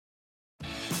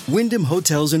Wyndham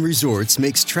Hotels and Resorts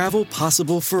makes travel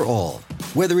possible for all.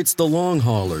 Whether it's the long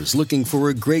haulers looking for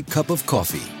a great cup of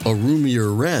coffee, a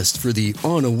roomier rest for the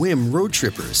on-a-whim road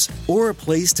trippers, or a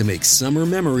place to make summer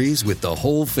memories with the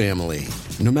whole family.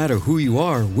 No matter who you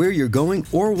are, where you're going,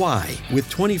 or why, with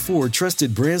 24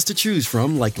 trusted brands to choose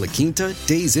from like La Quinta,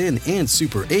 Days Inn, and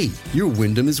Super 8, your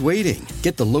Wyndham is waiting.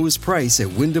 Get the lowest price at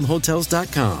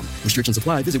WyndhamHotels.com. Restrictions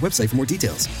apply. Visit website for more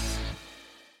details.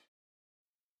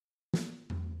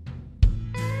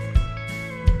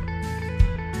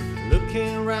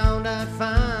 Looking around, I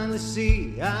finally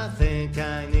see I think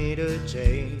I need a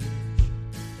change.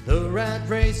 The rat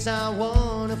race, I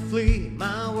wanna flee,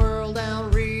 my world I'll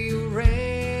rearrange.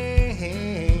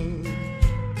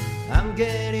 I'm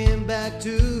getting back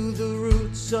to the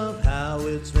roots of how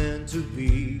it's meant to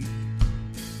be.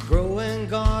 Growing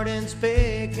gardens,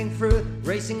 picking fruit,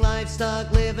 racing livestock,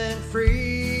 living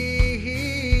free.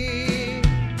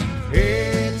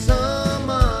 It's a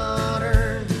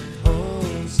modern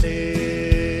homestead.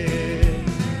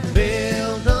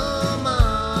 Build a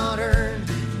modern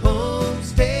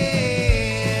homestead.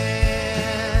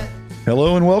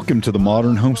 Hello and welcome to the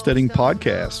Modern Homesteading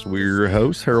Podcast. We're your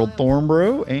hosts, Harold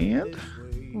Thornborough and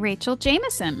Rachel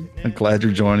Jameson. I'm glad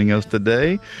you're joining us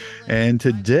today. And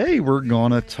today we're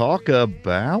going to talk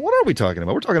about, what are we talking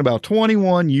about? We're talking about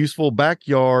 21 useful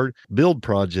backyard build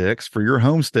projects for your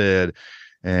homestead.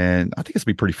 And I think it's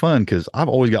going to be pretty fun because I've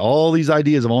always got all these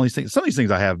ideas of all these things. Some of these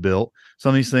things I have built, some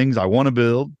of these things I want to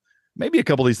build. Maybe a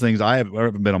couple of these things I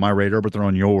haven't been on my radar, but they're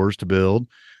on yours to build.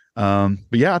 But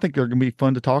yeah, I think they're going to be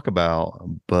fun to talk about.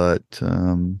 But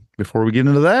before we get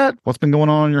into that, what's been going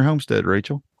on in your homestead,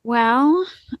 Rachel? Well,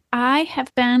 I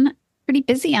have been pretty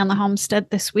busy on the homestead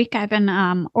this week. I've been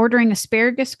ordering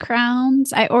asparagus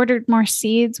crowns. I ordered more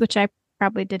seeds, which I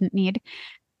probably didn't need.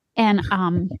 And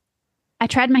I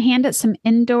tried my hand at some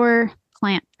indoor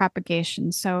plant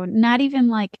propagation. So not even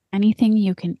like anything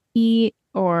you can eat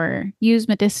or use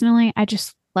medicinally. I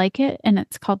just like it. And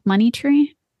it's called money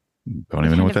tree. Don't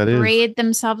even know what that is. Braid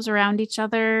themselves around each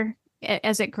other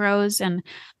as it grows. And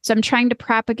so I'm trying to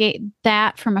propagate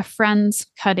that from a friend's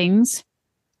cuttings.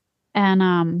 And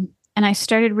I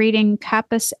started reading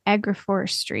Coppice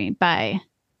Agroforestry by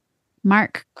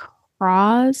Mark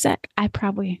Krozek. I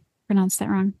probably pronounced that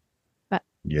wrong. But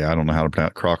yeah, I don't know how to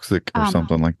pronounce Kroxic or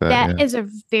something like that. That is a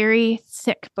very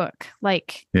thick book.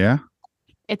 Like, yeah,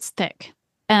 it's thick.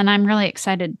 And I'm really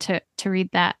excited to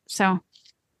read that. So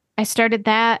I started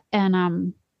that,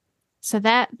 and so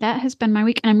that has been my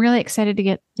week, and I'm really excited to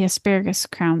get the asparagus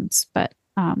crowns, but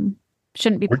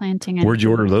shouldn't be planting it. Where'd you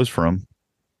order those from?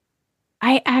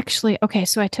 So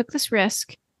I took this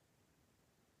risk.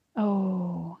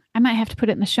 Oh, I might have to put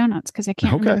it in the show notes because I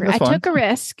can't remember. I took a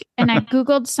risk and I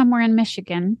Googled somewhere in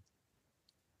Michigan.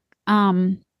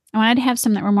 I wanted to have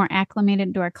some that were more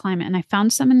acclimated to our climate, and I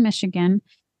found some in Michigan.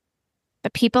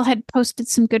 But people had posted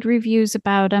some good reviews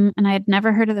about them, and I had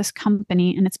never heard of this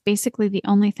company, and it's basically the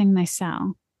only thing they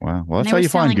sell. Wow. Well, that's how you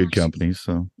find good companies.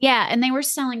 So yeah, and they were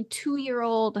selling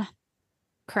 2-year-old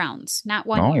crowns, not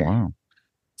 1 year. Oh, wow.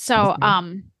 So,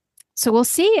 so we'll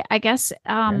see. I guess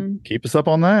keep us up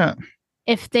on that.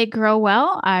 If they grow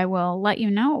well, I will let you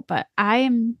know. But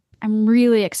I'm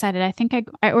really excited. I think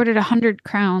I ordered 100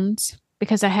 crowns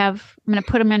because I'm going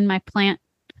to put them in my plant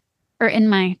or in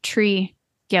my tree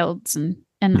guilds and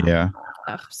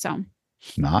stuff. So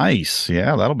nice.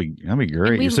 Yeah, that'll be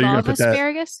great. We so love you're gonna put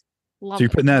asparagus. So you're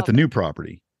putting that at the new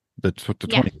property. The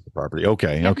 20 property.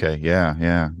 Okay. Yep. Okay.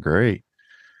 Yeah. Great.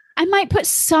 I might put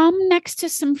some next to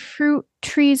some fruit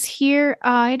trees here.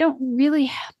 I don't really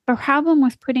have a problem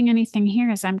with putting anything here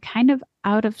as I'm kind of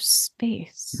out of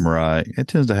space. Right. It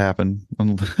tends to happen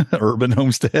on urban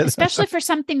homestead. Especially for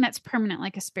something that's permanent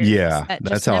like asparagus. Yeah.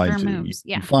 That's how I do. Moves.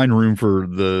 You find room for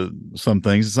some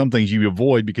things. Some things you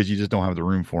avoid because you just don't have the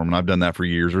room for them. And I've done that for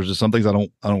years. There's just some things I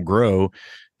don't grow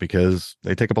because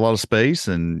they take up a lot of space,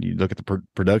 and you look at the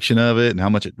production of it and how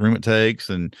much room it takes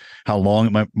and how long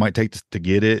it might take to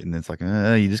get it. And it's like,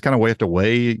 you just kind of have to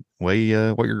weigh what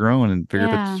you're growing and figure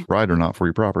if it's right or not for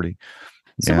your property.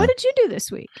 So what did you do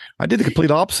this week? I did the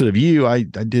complete opposite of you. I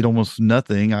did almost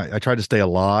nothing. I tried to stay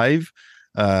alive.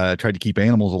 I tried to keep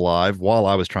animals alive while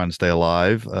I was trying to stay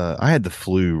alive. I had the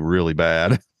flu really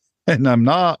bad, and I'm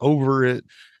not over it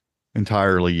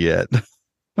entirely yet.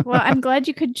 Well, I'm glad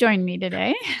you could join me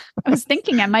today. I was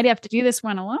thinking I might have to do this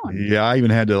one alone. Yeah, I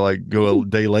even had to go a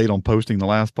day late on posting the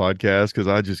last podcast because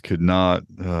I just could not.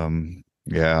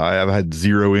 I've had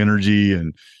zero energy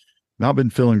and not been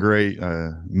feeling great.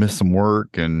 Missed some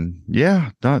work, and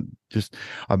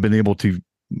I've been able to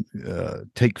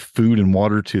take food and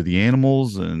water to the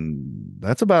animals, and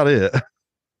that's about it.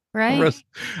 Right.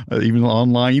 Even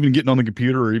online, even getting on the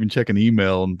computer or even checking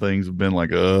email and things have been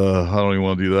like, I don't even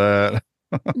want to do that.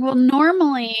 Well,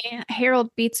 normally Harold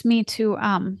beats me to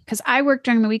because I work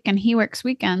during the week and he works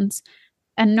weekends.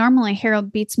 And normally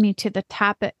Harold beats me to the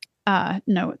topic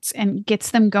notes and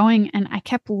gets them going. And I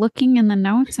kept looking in the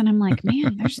notes and I'm like,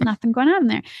 man, there's nothing going on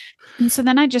there. And so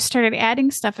then I just started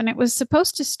adding stuff and it was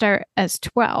supposed to start as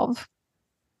 12.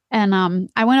 And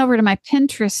I went over to my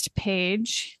Pinterest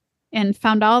page and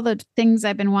found all the things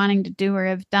I've been wanting to do or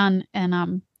have done.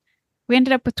 And we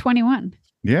ended up with 21.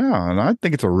 Yeah, and I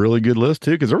think it's a really good list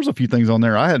too, because there was a few things on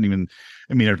there I hadn't even.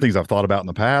 I mean, there are things I've thought about in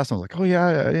the past. I was like, oh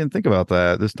yeah, I didn't think about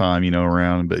that this time,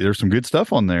 around. But there's some good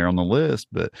stuff on there on the list.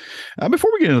 But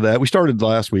before we get into that, we started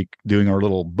last week doing our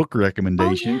little book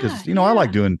recommendation because I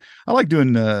like doing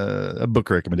a book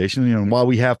recommendation. And while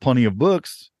we have plenty of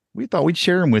books, we thought we'd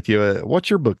share them with you. What's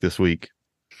your book this week?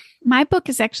 My book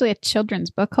is actually a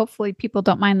children's book. Hopefully, people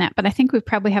don't mind that. But I think we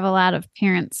probably have a lot of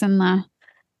parents in the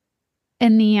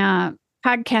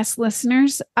podcast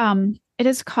listeners. It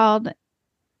is called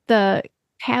The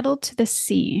Paddle to the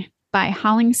Sea by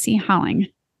Holling C. Holling.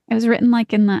 It was written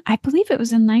I believe it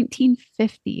was in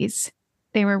 1950s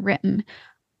they were written.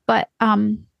 But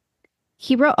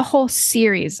he wrote a whole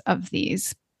series of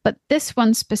these. But this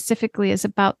one specifically is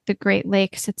about the Great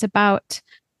Lakes. It's about,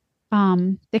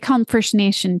 they call them First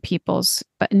Nation peoples,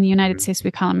 but in the United States we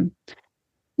call them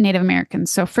Native Americans.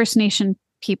 So First Nation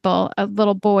people, a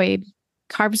little boy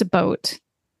carves a boat.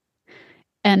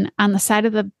 And on the side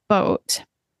of the boat,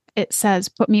 it says,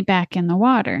 "Put me back in the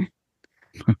water."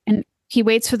 And he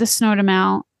waits for the snow to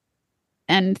melt,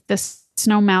 and the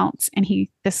snow melts, and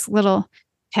this little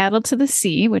paddle to the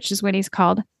sea, which is what he's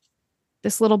called,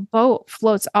 this little boat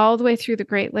floats all the way through the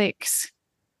Great Lakes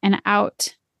and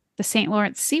out the St.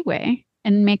 Lawrence Seaway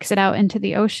and makes it out into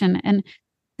the ocean. And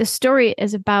the story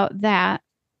is about that.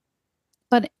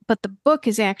 But the book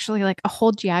is actually like a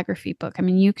whole geography book. I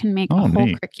mean, you can make a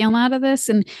whole curriculum out of this.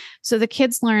 And so the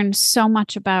kids learn so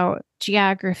much about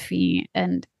geography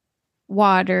and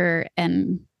water.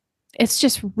 And it's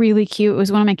just really cute. It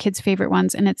was one of my kids' favorite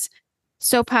ones. And it's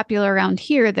so popular around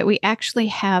here that we actually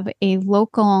have a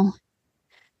local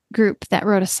group that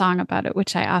wrote a song about it,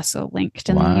 which I also linked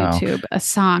in the YouTube, a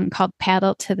song called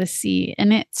Paddle to the Sea.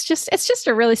 And it's just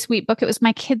a really sweet book. It was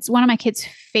one of my kids'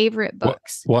 favorite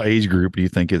books. What age group do you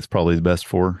think it's probably the best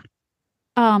for?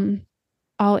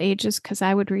 All ages, because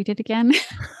I would read it again.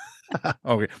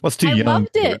 Okay. What's too young? I loved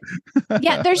it.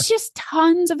 Yeah, there's just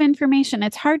tons of information.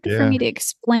 It's hard for me to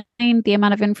explain the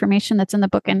amount of information that's in the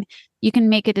book. And you can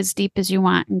make it as deep as you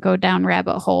want and go down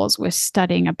rabbit holes with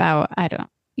studying about,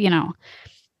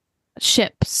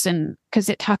 ships, and because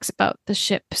it talks about the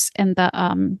ships and the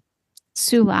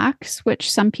sulaks, which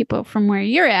some people from where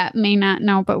you're at may not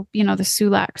know, but the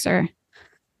sulaks are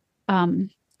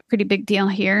pretty big deal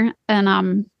here.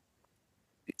 And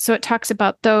so it talks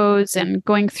about those and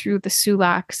going through the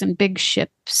sulaks and big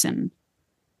ships and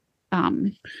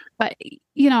but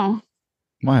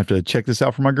might have to check this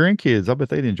out for my grandkids. I bet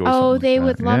they'd enjoy something. Oh, they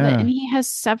would love it. And he has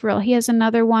several. He has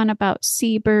another one about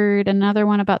seabird, another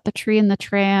one about the tree and the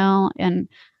trail, and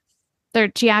their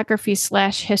geography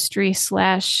 / history /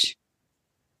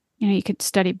 you could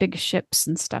study big ships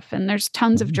and stuff. And there's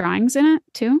tons of drawings in it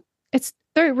too.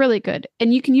 They're really good.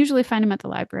 And you can usually find them at the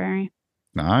library.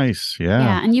 Nice. Yeah.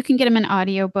 Yeah. And you can get them in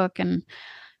audiobook, and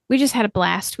we just had a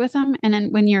blast with them. And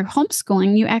then when you're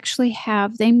homeschooling, you actually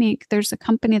there's a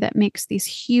company that makes these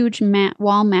huge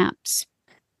wall maps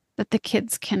that the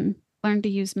kids can learn to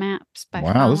use maps by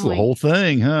following. This is the whole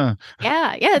thing, huh?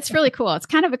 Yeah. Yeah. It's really cool. It's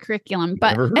kind of a curriculum,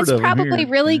 but it's probably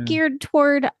really geared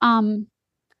toward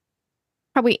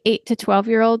probably 8 to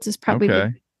 12-year-olds is probably.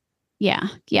 Okay.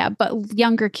 Yeah. But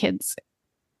younger kids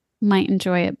might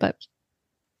enjoy it, but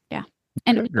yeah.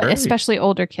 And especially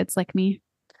older kids like me.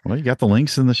 Well, you got the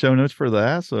links in the show notes for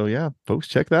that. So yeah, folks,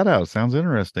 check that out. Sounds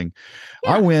interesting.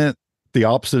 Yeah. I went the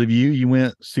opposite of you. You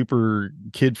went super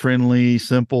kid friendly,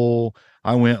 simple.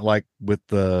 I went like with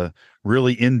the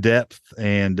really in-depth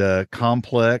and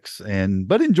complex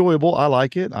but enjoyable. I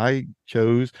like it. I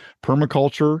chose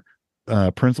Permaculture,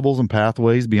 Principles and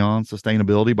Pathways Beyond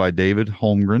Sustainability by David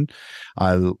Holmgren.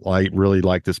 I really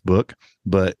like this book,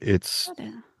 but it's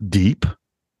deep.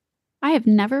 I have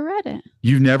never read it.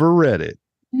 You've never read it?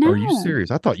 No. Are you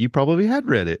serious? I thought you probably had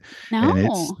read it. No. And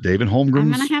it's David Holmgren's.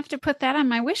 I'm going to have to put that on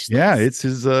my wish list. Yeah, it's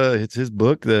his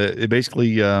book. It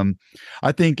basically,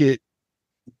 I think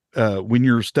when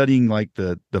you're studying like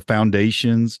the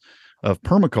foundations of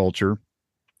permaculture,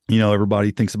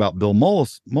 everybody thinks about Bill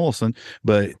Mollison,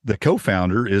 but the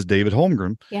co-founder is David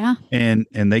Holmgren. Yeah. And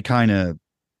they kind of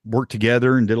worked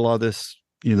together and did a lot of this,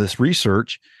 this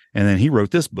research. And then he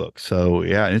wrote this book. So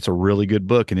yeah, it's a really good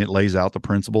book, and it lays out the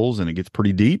principles, and it gets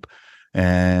pretty deep,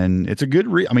 and it's a good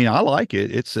read. I mean, I like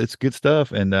it. It's good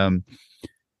stuff. And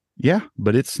yeah,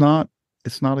 but it's not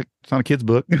a kid's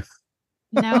book.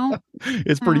 No,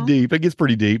 It's pretty no. deep. It gets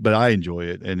pretty deep, but I enjoy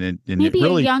it. And it Maybe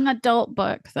really, a young adult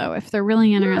book, though, if they're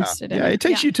really interested in yeah, it. it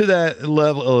takes you to that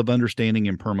level of understanding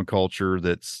in permaculture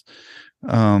that's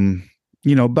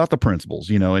about the principles,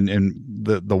 and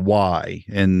the why,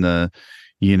 and the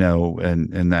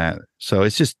and that. So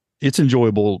it's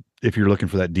enjoyable if you're looking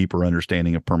for that deeper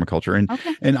understanding of permaculture.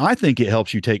 Okay. And I think it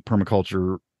helps you take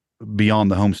permaculture beyond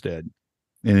the homestead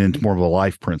and into more of a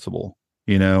life principle,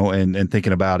 and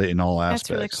thinking about it in all That's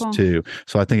really aspects cool. too.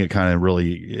 So I think it kind of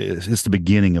really it's the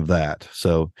beginning of that.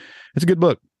 So it's a good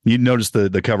book. You notice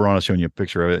the cover on it, showing you a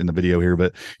picture of it in the video here,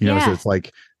 but notice Yeah. it's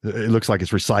like, it looks like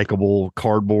it's recyclable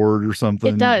cardboard or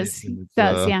something. It does. And It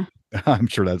does, yeah. I'm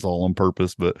sure that's all on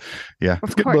purpose, but yeah, it's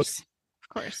Of a good book. course. Of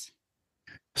course.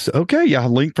 So, okay. Yeah. I'll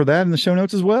link for that in the show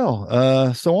notes as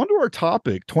well. So on to our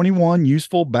topic, 21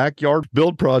 useful backyard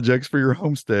build projects for your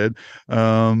homestead.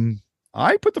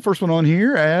 I put the first one on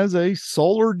here as a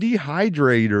solar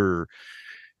dehydrator.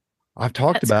 I've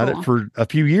talked That's about cool. it for a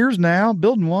few years now,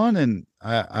 building one. And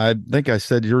I think I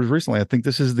said yours recently, I think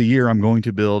this is the year I'm going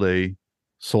to build a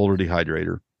solar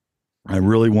dehydrator. I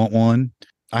really want one.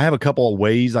 I have a couple of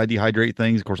ways I dehydrate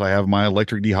things. Of course, I have my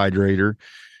electric dehydrator.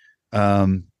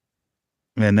 And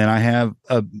then I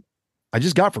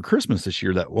just got for Christmas this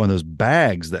year that one of those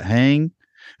bags that hang,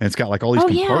 and it's got like all these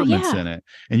compartments in it,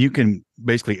 and you can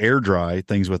basically air dry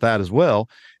things with that as well.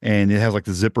 And it has like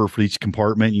the zipper for each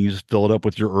compartment. You just fill it up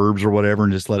with your herbs or whatever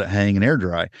and just let it hang and air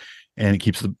dry, and it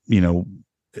keeps the,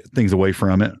 things away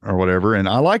from it or whatever. And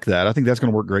I like that. I think that's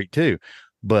going to work great too.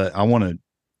 But I want to,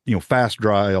 fast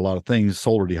dry a lot of things,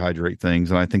 solar dehydrate things.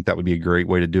 And I think that would be a great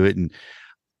way to do it. And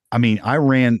I mean, I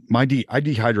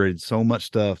dehydrated so much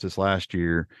stuff this last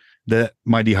year that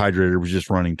my dehydrator was just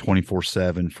running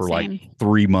 24/7 for like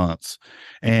 3 months.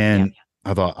 And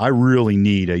I thought, I really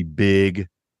need a big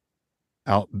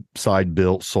outside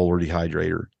built solar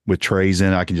dehydrator with trays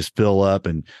in it. I can just fill up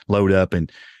and load up and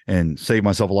save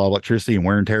myself a lot of electricity and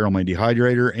wear and tear on my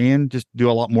dehydrator, and just do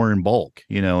a lot more in bulk,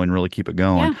 and really keep it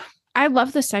going. Yeah. I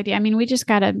love this idea. I mean, we just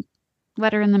got a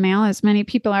letter in the mail, as many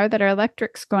people are, that our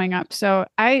electric's going up. So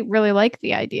I really like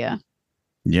the idea.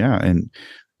 Yeah. And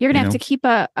you're going to have to keep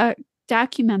a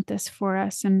document this for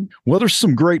us. And well, there's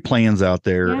some great plans out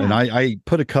there. Yeah. And I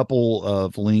put a couple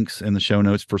of links in the show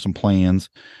notes for some plans.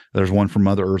 There's one from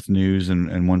Mother Earth News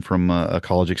and one from a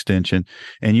college extension,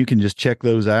 and you can just check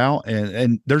those out.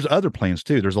 And there's other plans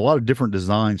too. There's a lot of different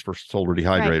designs for solar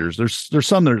dehydrators. Right. There's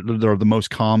some that are the most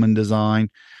common design,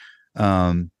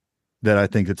 that I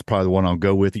think that's probably the one I'll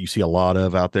go with, that you see a lot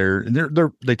of out there. And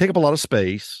they take up a lot of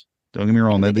space. Don't get me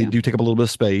wrong. They do take up a little bit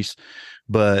of space,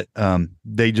 but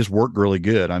they just work really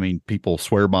good. I mean, people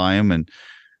swear by them and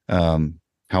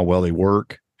how well they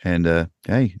work. And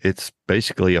hey, it's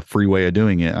basically a free way of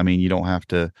doing it. I mean, you don't have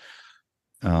to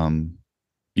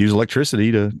use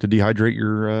electricity to dehydrate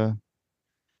your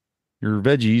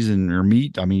veggies and your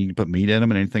meat. I mean, you can put meat in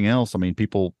them and anything else. I mean,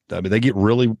 they get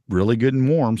really, really good and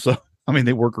warm. So I mean,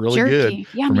 they work really good.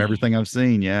 Yummy. From everything I've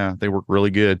seen. Yeah, they work really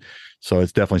good. So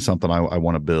it's definitely something I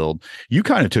want to build. You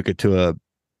kind of took it to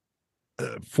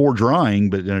for drying,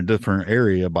 but in a different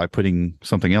area by putting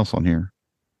something else on here.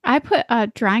 I put a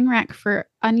drying rack for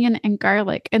onion and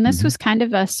garlic. And this was kind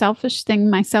of a selfish thing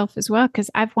myself as well,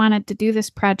 because I've wanted to do this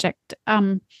project.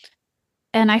 And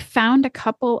I found a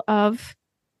couple of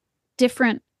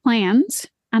different plans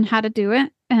on how to do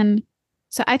it. And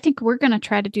so I think we're going to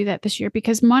try to do that this year,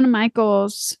 because one of my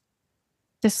goals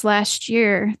these last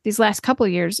couple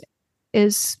of years,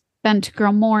 is been to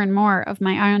grow more and more of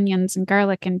my onions and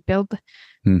garlic and build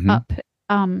up,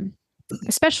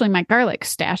 especially my garlic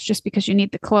stash, just because you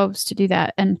need the cloves to do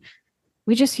that. And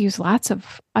we just use lots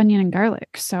of onion and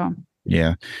garlic. So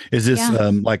yeah. Is this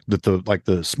like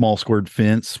the small squared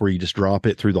fence where you just drop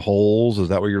it through the holes? Is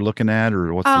that what you're looking at,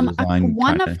 or what's the design?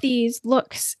 One of these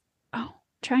looks,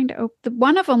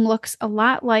 one of them looks a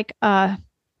lot like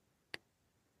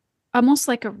almost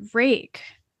like a rake.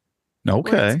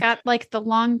 Okay. It's got like the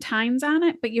long tines on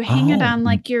it, but you hang it on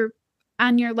like your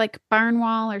like barn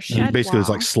wall or shed basically wall. It's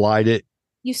like slide it.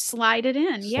 You slide it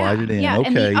in. Slide it in. Yeah. Okay.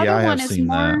 And the other I one have is seen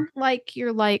more that. like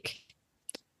you're like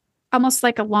almost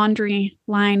like a laundry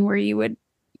line where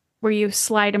you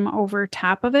slide them over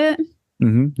top of it.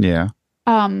 Yeah.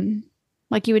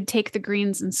 Like you would take the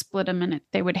greens and split them and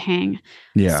they would hang.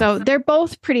 Yeah. So they're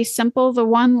both pretty simple. The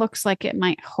one looks like it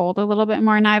might hold a little bit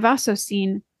more. And I've also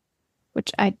seen, which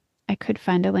I could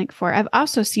find a link for, I've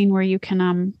also seen where you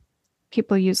can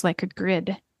people use like a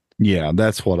grid Yeah,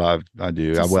 that's what I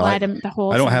do. to slide them the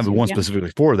holes. I don't have into, one yeah.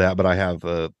 specifically for that, but I have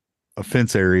a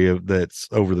fence area that's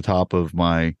over the top of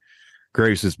my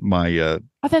Grace is my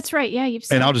Oh, that's right. Yeah, you've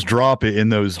said and I'll just that. drop it in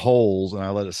those holes and I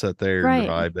let it sit there and Right.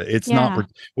 dry. But it's Yeah. not,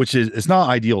 it's not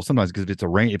ideal sometimes because if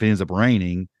it ends up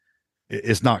raining,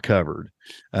 it's not covered.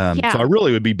 Yeah. So I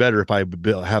really would be better if I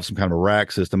have some kind of a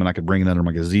rack system and I could bring it under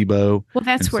my gazebo. Well,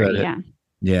 that's and where, set it. yeah.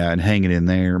 Yeah, and hang it in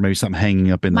there. Maybe something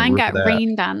hanging up in the Mine roof got of that.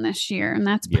 rained on this year, and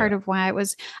that's part of why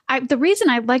the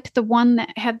reason I liked the one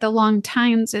that had the long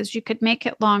tines is you could make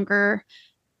it longer.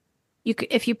 You could,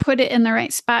 if you put it in the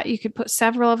right spot, you could put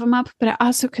several of them up, but it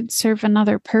also could serve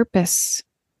another purpose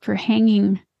for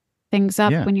hanging things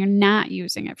up when you're not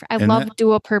using it. I love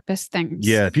dual purpose things.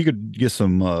 Yeah, if you could get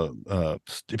some,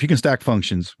 if you can stack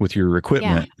functions with your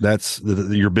equipment, that's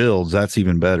your builds. That's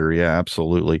even better. Yeah,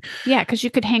 absolutely. Yeah, because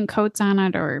you could hang coats on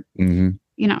it or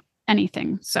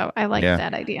anything. So I like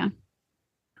that idea.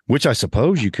 Which I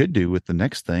suppose you could do with the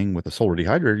next thing with the solar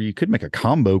dehydrator. You could make a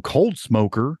combo cold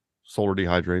smoker solar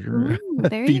dehydrator. Ooh,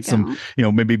 there feed you go.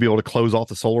 some, maybe be able to close off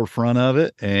the solar front of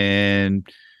it and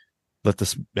let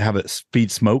this have it feed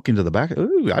smoke into the back.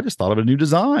 Ooh, I just thought of a new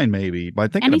design maybe by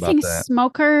thinking Anything about that.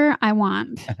 Smoker, I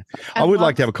want. I would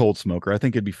like to have a cold smoker. I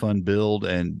think it'd be fun to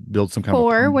build some kind of.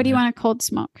 Or what do you want to cold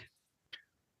smoke?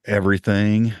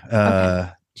 Everything.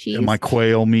 Cheese. My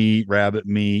quail meat, rabbit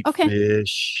meat,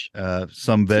 fish,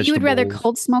 some vegetables. You would rather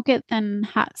cold smoke it than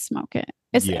hot smoke it?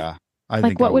 I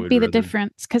think what would be the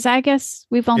difference? Because I guess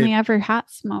we've only ever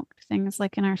hot smoked things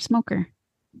like in our smoker.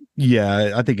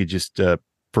 Yeah, I think it just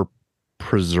for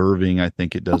preserving, I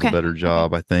think it does a better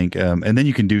job. I think, and then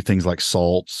you can do things like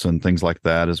salts and things like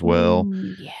that as well,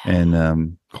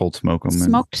 and cold smoke them.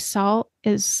 Smoked salt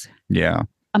is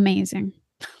amazing.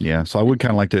 Yeah, so I would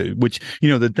kind of like to. Which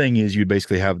the thing is, you'd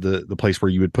basically have the place where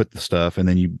you would put the stuff, and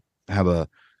then you have a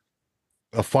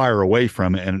fire away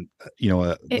from it, and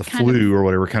the flue or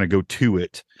whatever kind of go to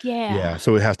it. Yeah.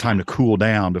 So it has time to cool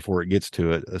down before it gets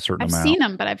to it a certain amount. I've seen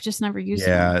them, but I've just never used them.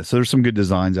 Yeah. So there's some good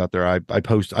designs out there. I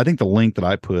post. I think the link that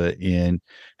I put in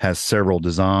has several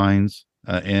designs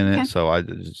in it. So I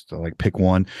just like pick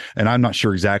one, and I'm not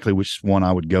sure exactly which one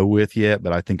I would go with yet,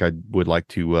 but I think I would like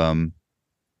to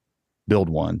build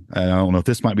one. And I don't know if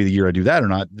this might be the year I do that or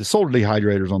not. The solar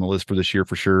dehydrator is on the list for this year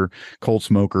for sure. Cold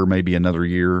smoker, maybe another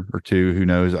year or two, who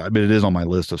knows? But it is on my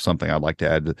list of something I'd like to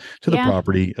add to the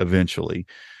property eventually.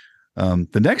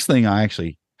 The next thing I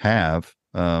actually have,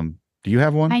 do you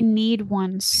have one? I need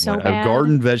one so bad. A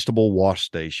garden vegetable wash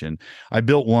station. I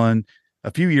built one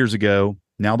a few years ago.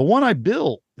 Now the one I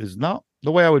built is not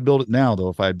the way I would build it now, though.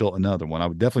 If I had built another one, I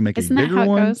would definitely make a bigger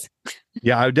one.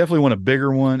 Yeah, I would definitely want a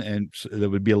bigger one, and that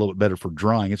would be a little bit better for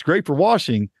drying. It's great for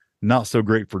washing, not so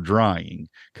great for drying.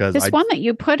 Because this one that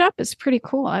you put up is pretty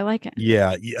cool. I like it.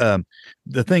 Yeah.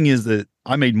 The thing is that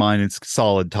I made mine. It's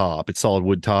solid top. It's solid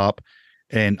wood top,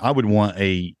 and I would want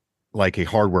a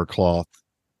hardware cloth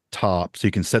top so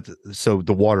you can so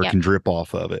the water can drip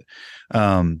off of it,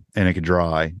 and it can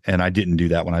dry. And I didn't do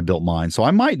that when I built mine, so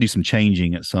I might do some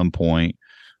changing at some point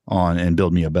on and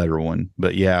build me a better one.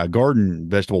 But yeah, garden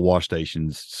vegetable wash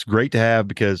stations, it's great to have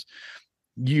because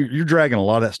you're dragging a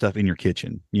lot of that stuff in your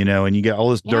kitchen, and you get all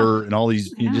this dirt and all these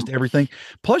just everything.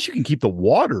 Plus you can keep the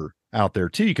water out there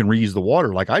too. You can reuse the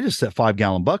water. Like I just set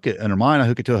 5-gallon bucket under mine. I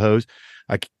hook it to a hose.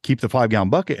 I keep the 5-gallon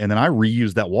bucket, and then I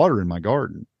reuse that water in my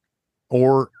garden.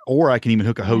 Or I can even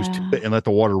hook a hose to it and let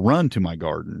the water run to my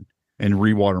garden and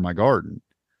rewater my garden.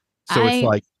 So it's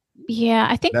like,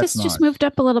 I think this just moved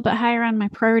up a little bit higher on my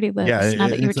priority list. Yeah, now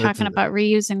that you were talking about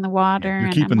reusing the water,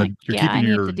 you're keeping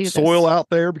your soil out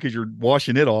there because you're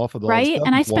washing it off of the right.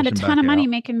 And I spent a ton of money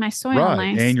making my soil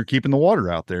nice, and you're keeping the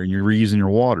water out there and you're reusing your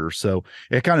water. So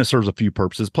it kind of serves a few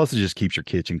purposes. Plus, it just keeps your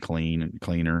kitchen clean and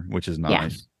cleaner, which is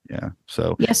nice. Yeah.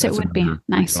 So yes, it would be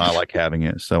nice. And I like having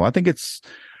it. So I think it's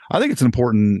an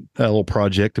important little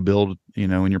project to build,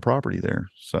 in your property there.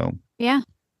 So yeah,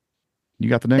 you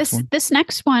got the next one. This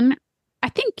next one, I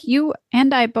think you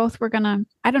and I both were gonna.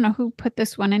 I don't know who put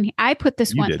this one in. I put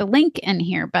this one, the link in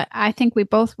here, but I think we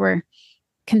both were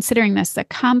considering this, the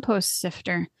compost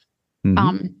sifter.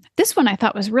 Mm-hmm. This one I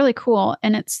thought was really cool,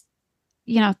 and it's,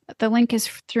 the link is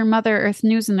through Mother Earth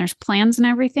News, and there's plans and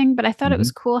everything. But I thought it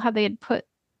was cool how they had put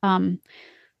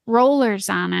rollers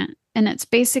on it. And it's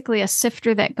basically a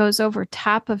sifter that goes over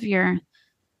top of your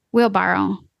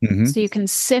wheelbarrow. Mm-hmm. So you can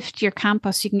sift your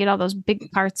compost. You can get all those big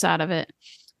parts out of it.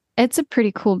 It's a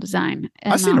pretty cool design.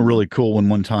 And, I've seen a really cool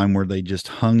one time where they just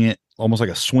hung it almost like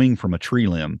a swing from a tree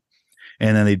limb.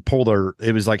 And then they'd pull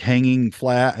it was like hanging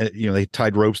flat. They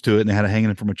tied ropes to it and they had it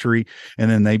hanging from a tree.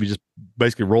 And then they just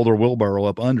basically roll their wheelbarrow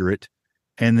up under it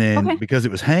And then Okay. because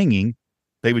it was hanging,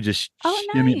 they would just Oh,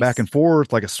 shimmy it back nice. and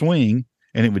forth like a swing.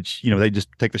 And it would, they just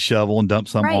take the shovel and dump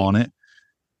some Right. on it,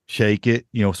 shake it,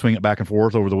 swing it back and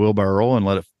forth over the wheelbarrow and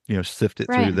let it, sift it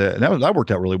through Right. that. And that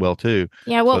worked out really well too.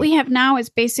 Yeah, what So, we have now is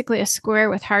basically a square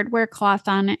with hardware cloth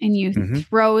on it, and you mhm.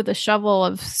 throw the shovel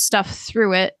of stuff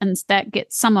through it, and that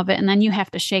gets some of it, and then you have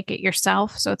to shake it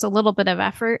yourself. So it's a little bit of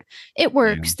effort. It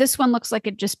works. This one looks like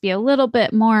it'd just be a little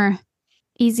bit more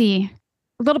easy,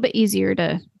 a little bit easier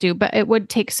to do, but it would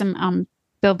take some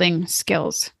building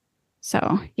skills.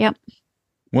 So, yep.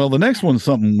 Well, the next one's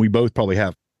something we both probably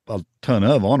have a ton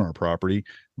of on our property,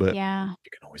 but yeah,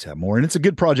 you can always have more. And it's a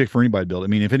good project for anybody to build. I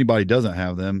mean, if anybody doesn't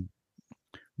have them,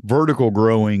 vertical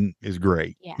growing is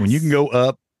great. yes. When you can go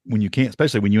up, when you can't,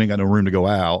 especially when you ain't got no room to go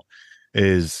out,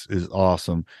 is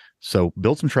awesome. So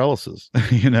build some trellises.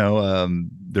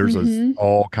 There's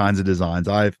all kinds of designs.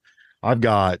 I've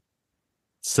got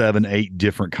 7, 8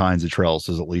 different kinds of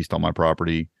trellises at least on my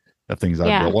property of things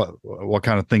I've built. What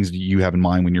kind of things do you have in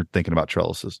mind when you're thinking about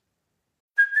trellises?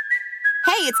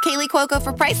 Hey, it's Kaylee Cuoco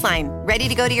for Priceline. Ready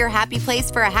to go to your happy place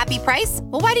for a happy price?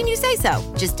 Well, why didn't you say so?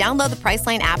 Just download the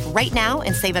Priceline app right now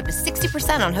and save up to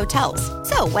 60% on hotels.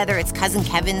 So whether it's Cousin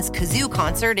Kevin's Kazoo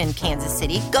Concert in Kansas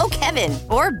City, go Kevin,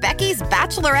 or Becky's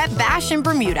Bachelorette Bash in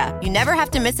Bermuda, you never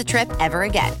have to miss a trip ever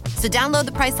again. So download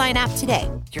the Priceline app today.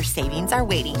 Your savings are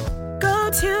waiting. Go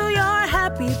to your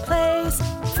happy place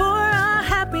for a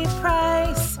happy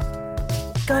price.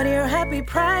 Go to your happy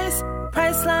price,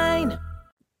 Priceline.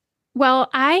 Well,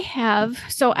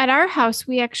 so at our house,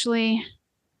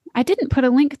 I didn't put a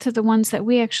link to the ones that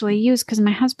we actually use because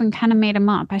my husband kind of made them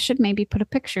up. I should maybe put a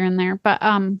picture in there, but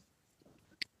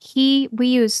we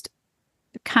used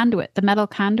the metal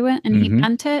conduit, and he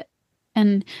bent it,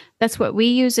 and that's what we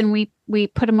use. And we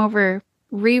put them over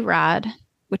re-rod,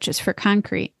 which is for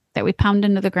concrete, that we pound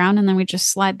into the ground, and then we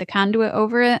just slide the conduit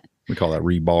over it. We call that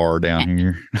rebar down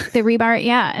here. The rebar,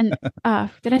 yeah. And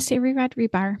did I say re-rod?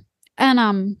 Rebar.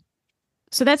 And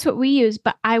so that's what we use,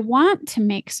 but I want to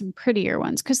make some prettier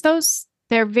ones because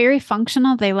they're very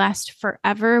functional. They last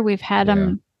forever. We've had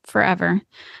them forever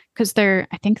because I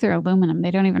think they're aluminum.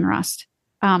 They don't even rust.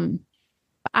 But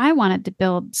I wanted to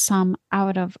build some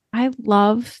I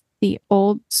love the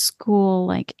old school,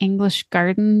 like English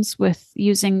gardens with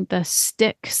using the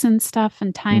sticks and stuff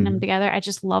and tying them together. I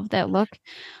just love that look.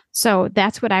 So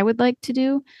that's what I would like to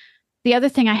do. The other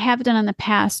thing I have done in the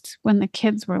past when the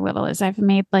kids were little is I've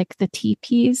made like the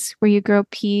teepees where you grow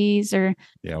peas or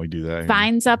we do that.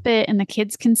 Vines up it and the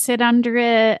kids can sit under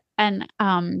it. And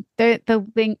the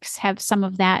links have some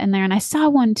of that in there. And I saw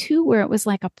one too where it was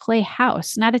like a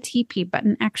playhouse, not a teepee, but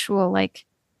an actual like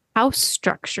house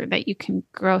structure that you can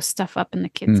grow stuff up and the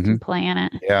kids can play in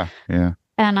it. Yeah. Yeah.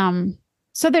 And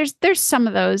so there's some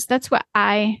of those. That's what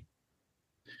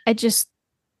there's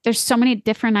so many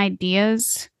different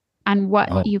ideas on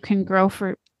what you can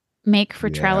make for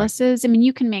trellises. I mean,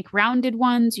 you can make rounded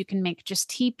ones, you can make just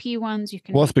teepee ones.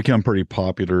 What's become pretty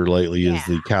popular lately is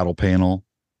the cattle panel,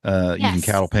 using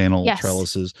cattle panel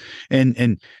trellises.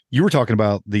 And you were talking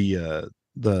about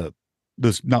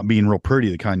those not being real pretty,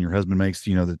 the kind your husband makes,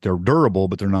 that they're durable,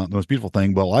 but they're not the most beautiful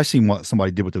thing. Well, I seen what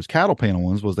somebody did with those cattle panel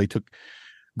ones was they took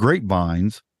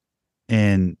grapevines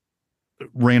and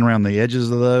ran around the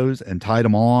edges of those and tied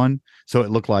them on. So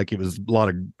it looked like it was a lot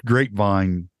of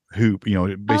grapevine hoop,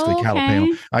 basically cattle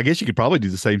panel. I guess you could probably do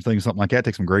the same thing, something like that.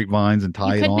 Take some grapevines and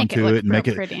tie it onto it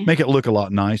and make it look a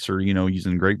lot nicer,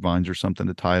 using grapevines or something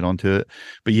to tie it onto it.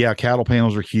 But yeah, cattle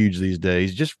panels are huge these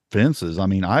days. Just fences. I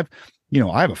mean, I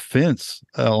have a fence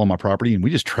on my property and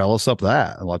we just trellis up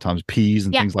that a lot of times, peas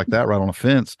and things like that right on a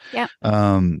fence. Yeah.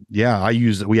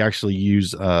 We actually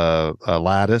use a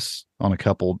lattice on a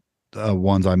couple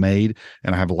ones I made,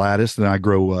 and I have a lattice, and I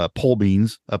grow pole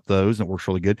beans up those, and it works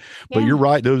really good. But you're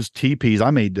right, those teepees,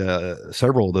 I made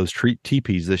several of those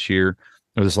teepees this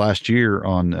last year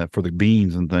on for the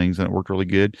beans and things, and it worked really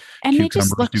good. And they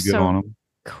just look so on them.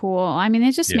 Cool. I mean,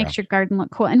 it just makes your garden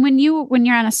look cool. And when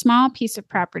you're on a small piece of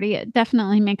property, it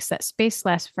definitely makes that space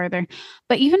last further.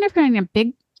 But even if you're on a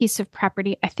big piece of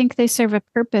property, I think they serve a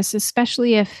purpose,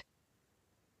 especially if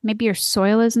maybe your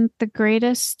soil isn't the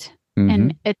greatest.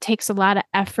 And it takes a lot of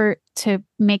effort to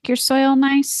make your soil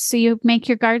nice. So you make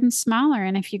your garden smaller.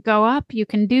 And if you go up, you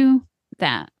can do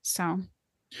that. So.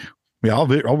 Yeah,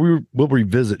 we'll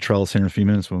revisit trellis here in a few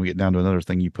minutes when we get down to another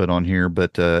thing you put on here.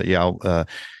 But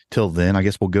till then, I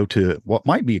guess we'll go to what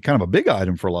might be kind of a big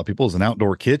item for a lot of people is an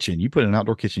outdoor kitchen. You put in an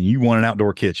outdoor kitchen. You want an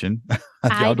outdoor kitchen.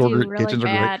 Kitchens are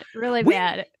great. Really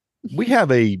bad. We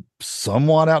have a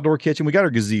somewhat outdoor kitchen. We got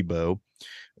our gazebo.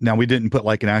 Now we didn't put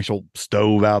like an actual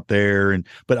stove out there,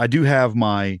 but I do have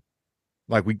my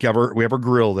like we have our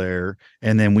grill there,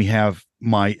 and then we have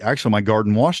my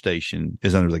garden wash station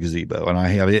is under the gazebo, and I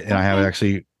have it, and I have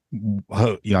actually,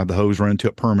 the hose running to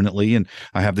it permanently, and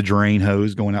I have the drain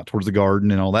hose going out towards the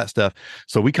garden and all that stuff.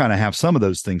 So we kind of have some of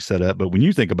those things set up. But when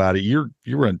you think about it, you're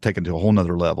going to take it to a whole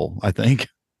nother level, I think.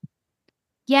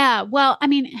 Yeah. Well, I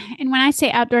mean, and when I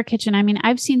say outdoor kitchen, I mean,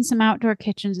 I've seen some outdoor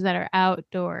kitchens that are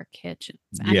outdoor kitchens.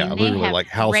 I mean, they literally have like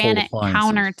household granite appliances,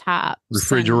 countertops,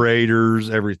 refrigerators,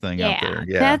 everything out there.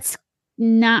 Yeah. That's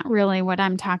not really what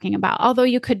I'm talking about. Although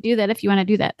you could do that if you want to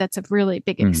do that. That's a really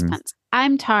big expense.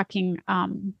 I'm talking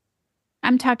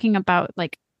about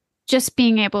like just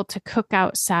being able to cook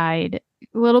outside,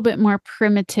 a little bit more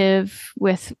primitive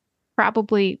with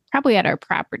probably at our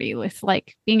property, with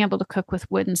like being able to cook with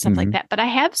wood and stuff like that. But I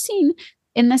have seen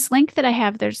in this link that I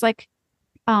have, there's like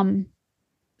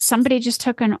somebody just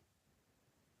took a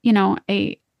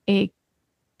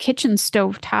kitchen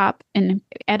stove top and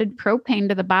added propane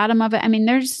to the bottom of it. I mean,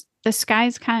 the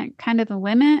sky's kind of the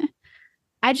limit.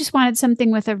 I just wanted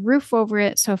something with a roof over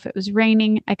it, so if it was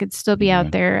raining, I could still be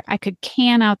out there. I could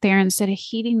can out there instead of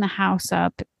heating the house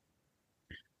up.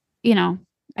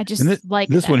 I just like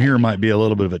this one here might be a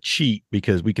little bit of a cheat,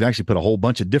 because we could actually put a whole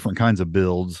bunch of different kinds of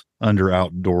builds under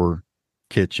outdoor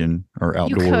kitchen or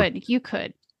outdoor. You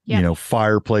could. Yeah.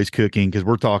 Fireplace cooking, because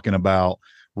we're talking about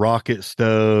rocket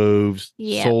stoves,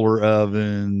 solar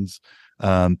ovens,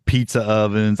 pizza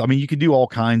ovens. I mean, you could do all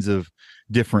kinds of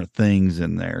different things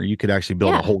in there. You could actually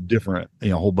build a whole different,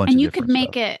 whole bunch of different stuff. And you could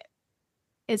make it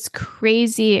as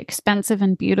crazy expensive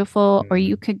and beautiful, or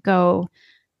you could go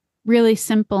really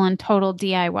simple and total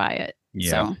DIY it.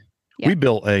 Yeah. So, I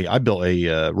built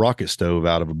a rocket stove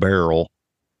out of a barrel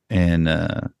and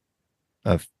a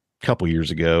couple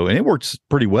years ago, and it works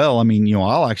pretty well. I mean,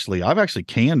 I've actually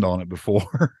canned on it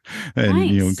before and,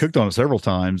 nice. Cooked on it several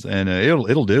times, and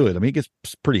it'll do it. I mean, it gets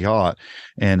pretty hot,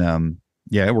 and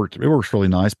it works really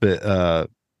nice. But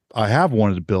I have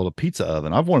wanted to build a pizza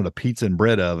oven. I've wanted a pizza and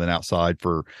bread oven outside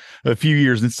for a few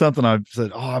years. And it's something I've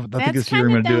said, I think this year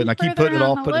I'm going to do it. And I keep putting it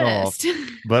off. But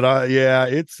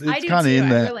it's kind of in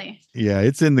that. Really. Yeah,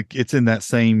 it's in that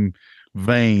same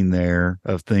vein there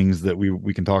of things that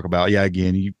we can talk about. Yeah,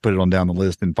 again, you put it on down the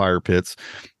list in fire pits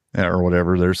or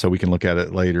whatever there, so we can look at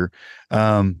it later.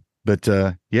 But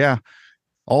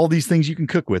all these things you can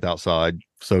cook with outside.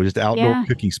 So just outdoor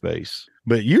cooking space.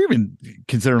 But you're even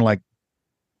considering like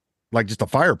just a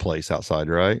fireplace outside,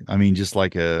 right? I mean, just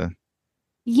like a.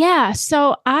 Yeah.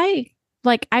 So we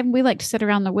like to sit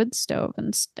around the wood stove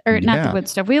not the wood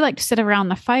stove. We like to sit around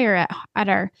the fire at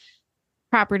our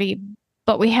property,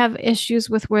 but we have issues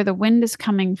with where the wind is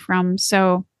coming from.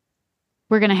 So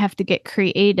we're going to have to get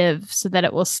creative so that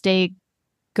it will stay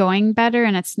going better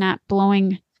and it's not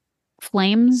blowing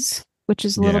flames, which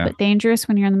is a little bit dangerous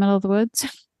when you're in the middle of the woods.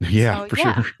 Yeah, for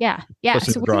sure. Yeah.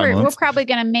 So we're probably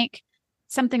going to make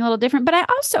something a little different. But I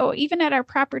also, even at our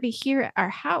property here at our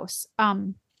house,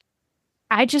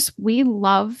 we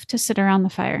love to sit around the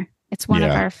fire. It's one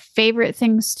of our favorite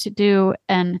things to do.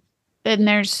 And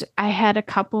I had a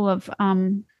couple of,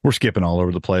 we're skipping all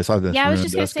over the place. I was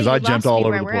just going to say, because I jumped all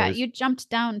over the place. You jumped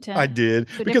down to. I did,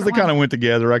 because they kind of went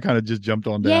together. I kind of just jumped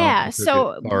on down. Yeah.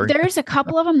 So there's a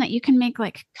couple of them that you can make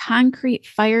like concrete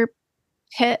fire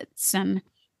pits, and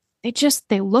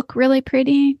they look really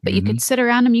pretty, but you could sit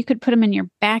around them. You could put them in your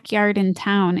backyard in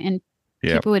town, and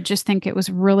people would just think it was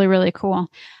really, really cool.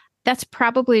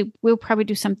 We'll probably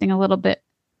do something a little bit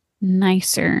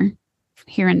nicer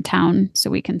here in town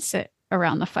so we can sit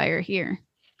around the fire here.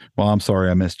 Well, I'm sorry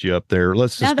I messed you up there.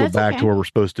 Let's just go back to where we're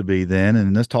supposed to be then,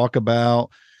 and let's talk about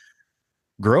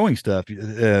growing stuff,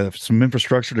 some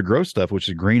infrastructure to grow stuff, which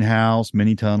is greenhouse,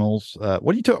 mini tunnels.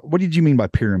 What did you mean by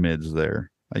pyramids there?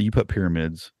 You put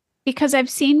pyramids. Because I've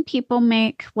seen people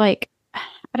make I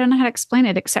don't know how to explain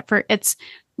it, except for it's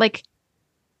like,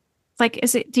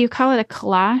 do you call it a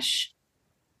calash?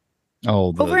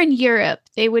 Oh, over in Europe,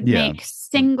 they would make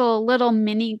single little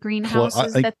mini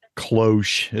greenhouses.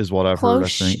 Cloche is what I've heard, I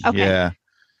think. Okay. Yeah.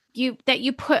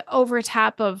 You put over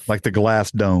top of like the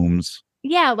glass domes.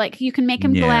 Yeah, like you can make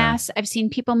them glass. I've seen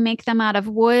people make them out of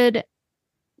wood,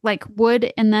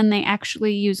 and then they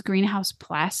actually use greenhouse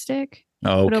plastic.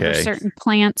 Put over certain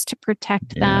plants to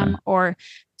protect them or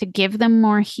to give them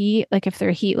more heat. Like if they're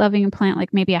a heat loving plant,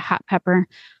 like maybe a hot pepper,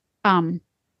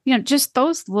 just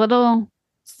those little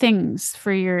things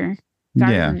for your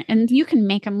garden. Yeah. And you can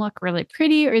make them look really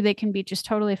pretty, or they can be just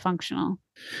totally functional.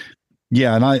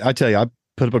 Yeah. And I tell you, I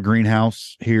put up a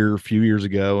greenhouse here a few years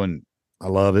ago and I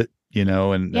love it,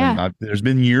 and there's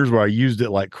been years where I used it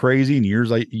like crazy and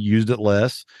years I used it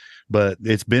less. but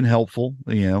it's been helpful,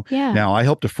 Yeah. Now I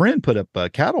helped a friend put up a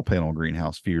cattle panel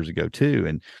greenhouse a few years ago too,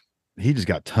 and he just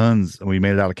got tons. We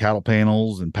made it out of cattle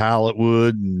panels and pallet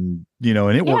wood, and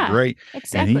and it worked Yeah, great.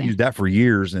 exactly. And he used that for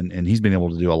years, and he's been able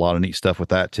to do a lot of neat stuff with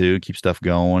that too. Keep stuff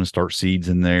going, start seeds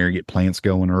in there, get plants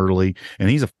going early. And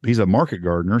he's a market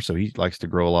gardener, so he likes to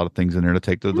grow a lot of things in there to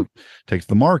take to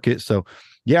the market. So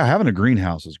yeah, having a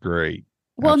greenhouse is great.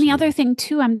 Well, Absolutely. and the other thing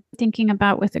too, I'm thinking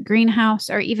about with a greenhouse,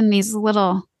 or even these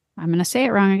little, I'm going to say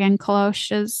it wrong again,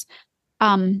 cloches,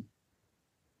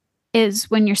 is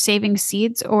when you're saving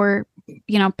seeds or,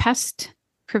 pest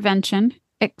prevention,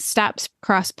 it stops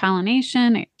cross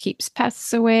pollination, it keeps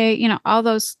pests away, all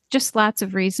those, just lots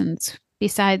of reasons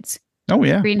besides Oh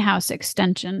yeah, greenhouse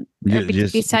extension, Yeah,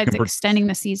 besides extending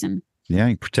the season. Yeah,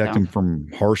 you protect them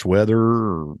from harsh weather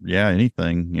or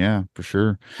anything. Yeah, for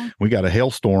sure. We got a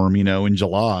hailstorm, in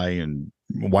July and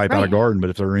wipe out a garden, but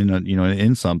if they're in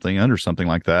in something under something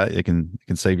like that, it can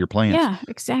save your plants. Yeah,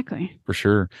 exactly. For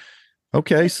sure.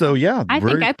 Okay, so yeah, I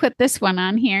think I put this one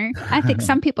on here. I think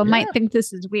some people might think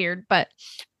this is weird, but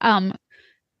I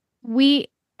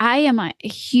am a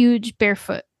huge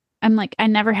barefoot. I'm like, I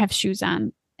never have shoes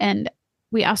on, and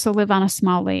we also live on a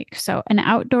small lake. So an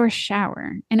outdoor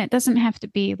shower, and it doesn't have to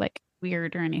be like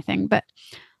weird or anything, but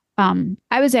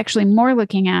I was actually more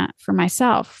looking at for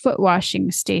myself, foot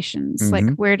washing stations,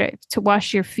 like where to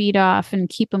wash your feet off and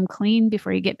keep them clean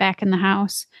before you get back in the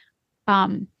house.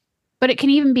 But it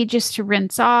can even be just to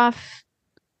rinse off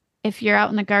if you're out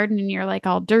in the garden and you're like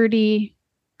all dirty,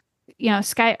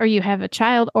 or you have a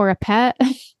child or a pet.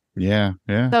 Yeah.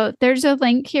 So there's a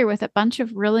link here with a bunch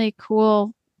of really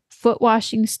cool foot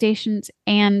washing stations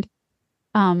and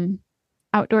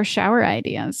outdoor shower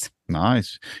ideas.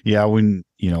 Nice. Yeah, when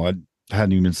I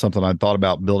hadn't even been something I'd thought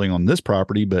about building on this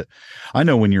property, but I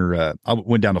know when you're I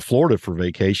went down to Florida for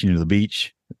vacation to the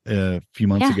beach a few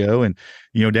months ago, and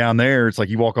down there it's like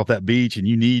you walk off that beach and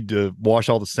you need to wash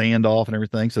all the sand off and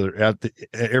everything. So at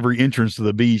every entrance to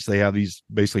the beach they have these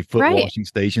basically foot washing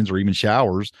stations or even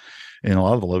showers. In a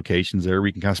lot of the locations there,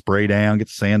 we can kind of spray down, get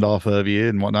the sand off of you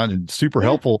and whatnot, and super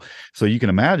helpful. So you can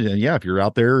imagine, if you're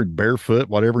out there barefoot,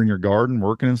 whatever in your garden,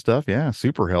 working and stuff,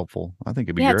 super helpful. I think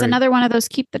it'd be great. It's another one of those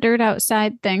keep the dirt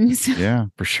outside things. Yeah,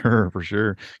 for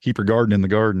sure. Keep your garden in the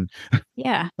garden.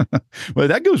 Yeah. Well,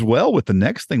 that goes well with the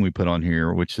next thing we put on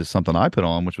here, which is something I put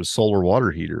on, which was solar water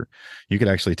heater. You could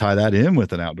actually tie that in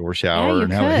with an outdoor shower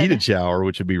and have a heated shower,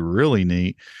 which would be really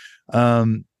neat.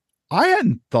 I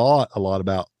hadn't thought a lot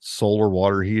about solar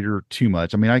water heater too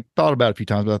much. I mean, I thought about it a few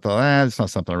times, but I thought, it's not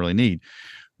something I really need.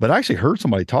 But I actually heard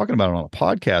somebody talking about it on a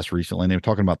podcast recently, and they were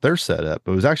talking about their setup.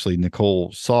 It was actually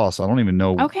Nicole Sauce. I don't even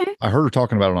know. Okay. I heard her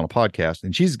talking about it on a podcast,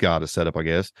 and she's got a setup, I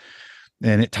guess,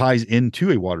 and it ties into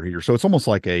a water heater. So it's almost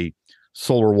like a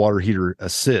solar water heater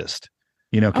assist,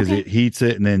 because it heats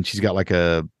it, and then she's got like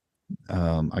a,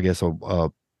 I guess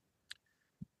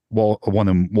one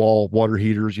of them wall water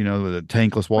heaters, the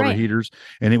tankless water heaters,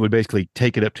 and it would basically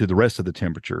take it up to the rest of the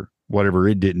temperature, whatever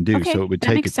it didn't do. So it would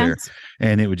take it there,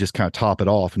 and it would just kind of top it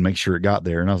off and make sure it got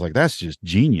there. And I was like, that's just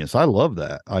genius. I love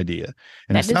that idea.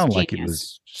 And it sounded like it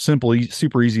was simply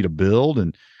super easy to build.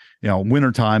 And,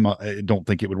 wintertime, I don't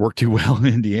think it would work too well in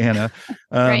Indiana.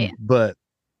 But,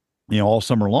 all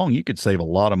summer long, you could save a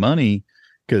lot of money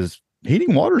because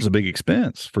heating water is a big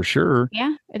expense for sure.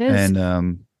 Yeah, it is.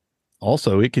 And,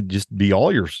 also, it could just be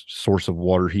all your source of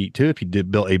water heat too. If you did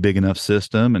build a big enough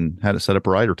system and had it set up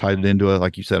right, or tied it into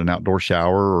like you said, an outdoor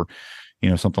shower, or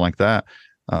something like that.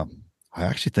 I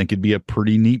actually think it'd be a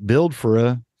pretty neat build for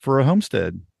a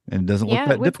homestead, and it doesn't look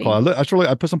that difficult.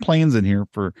 I put some plans in here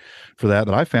for that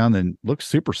I found, and looks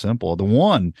super simple. The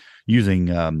one using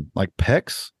like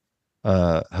PEX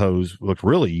hose looked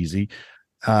really easy.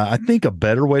 I think a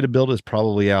better way to build it is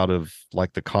probably out of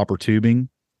like the copper tubing.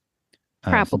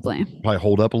 Probably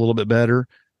hold up a little bit better,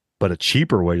 but a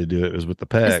cheaper way to do it is with the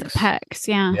PEX. The PEX,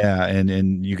 yeah,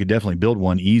 and you could definitely build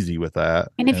one easy with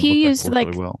that. And if you used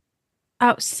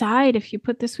outside, if you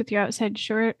put this with your outside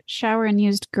shower and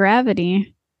used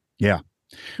gravity,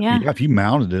 if you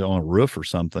mounted it on a roof or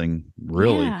something,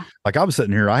 really, like I was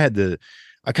sitting here, I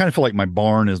kind of feel like my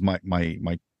barn is my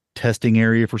testing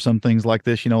area for some things like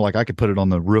this, like I could put it on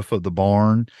the roof of the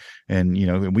barn, and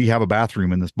we have a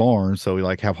bathroom in this barn, so we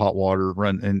have hot water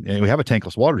run, and we have a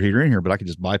tankless water heater in here, but I could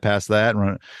just bypass that and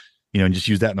run it, and just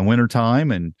use that in the winter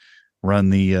time and run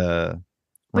the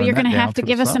well, you're going to have to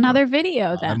give us another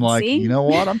video then. I'm like, you know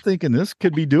what, I'm thinking this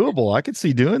could be doable. I could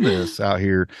see doing this out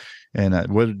here,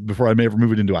 and before I may ever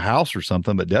move it into a house or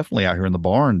something, but definitely out here in the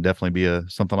barn, definitely be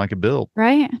something I could build.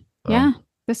 Right.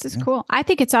 This is cool. I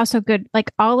think it's also good.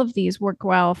 Like all of these work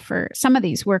well some of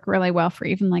these work really well for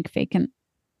even like vacant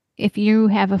if you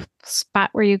have a spot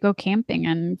where you go camping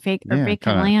and vacant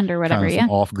land or whatever. Some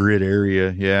off-grid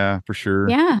area. Yeah, for sure.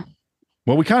 Yeah.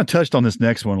 Well, we kind of touched on this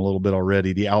next one a little bit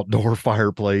already, the outdoor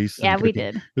fireplace. Yeah, we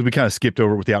did. Because we kind of skipped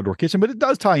over with the outdoor kitchen, but it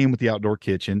does tie in with the outdoor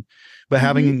kitchen. But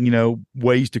having,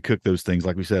 ways to cook those things,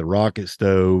 like we said, rocket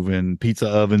stove and pizza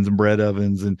ovens and bread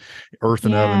ovens and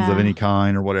earthen ovens of any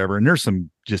kind or whatever. And there's some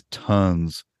just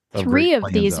tons. Three of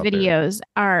these videos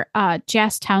are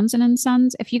Jas Townsend and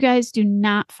Sons. If you guys do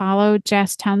not follow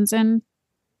Jas Townsend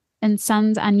and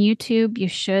Sons on YouTube, you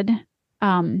should.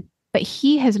 But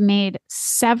he has made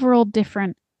several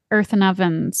different earthen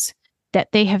ovens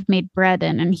that they have made bread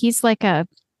in. And he's like I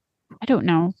don't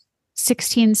know,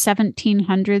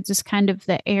 1700s is kind of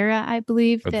the era, I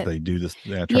believe. That they do this.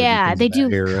 Yeah, they do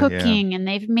cooking, and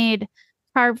they've made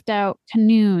carved out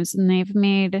canoes, and they've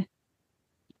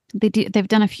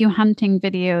done a few hunting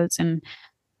videos and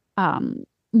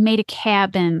made a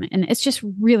cabin, and it's just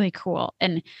really cool.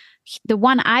 And the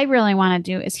one I really want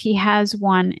to do is he has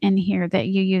one in here that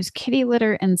you use kitty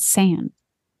litter and sand.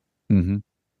 Mm-hmm.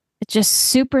 It's just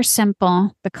super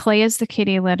simple. The clay is the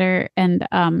kitty litter, and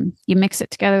you mix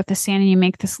it together with the sand, and you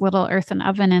make this little earthen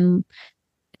oven, and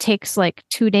it takes like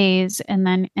 2 days, and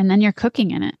then you're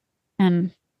cooking in it.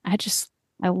 And I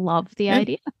love the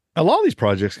idea. A lot of these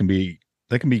projects can be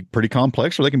pretty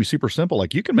complex, or they can be super simple.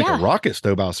 Like you can make a rocket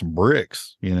stove out of some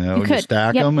bricks, you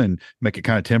stack them and make it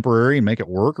kind of temporary and make it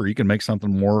work, or you can make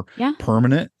something more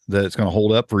permanent that's going to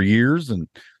hold up for years and,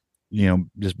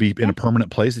 just be in a permanent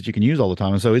place that you can use all the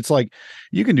time. And so it's like,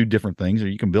 you can do different things, or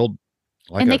you can build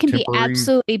and they can be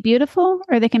absolutely beautiful,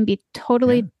 or they can be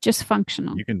totally just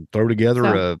functional. You can throw together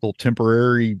a little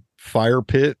temporary fire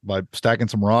pit by stacking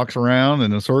some rocks around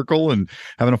in a circle and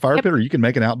having a fire pit, or you can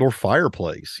make an outdoor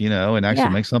fireplace, and actually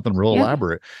make something real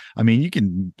elaborate. I mean, you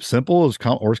can simple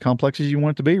or as complex as you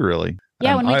want it to be, really.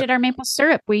 Yeah. When we did our maple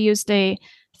syrup, we used a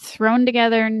thrown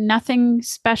together, nothing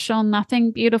special,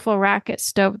 nothing beautiful rocket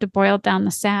stove to boil down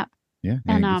the sap. Yeah.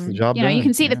 And, you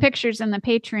can see the pictures in the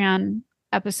Patreon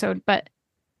episode, but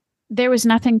there was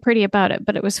nothing pretty about it,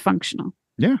 but it was functional.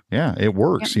 Yeah. Yeah. It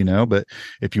works, but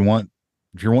if you're wanting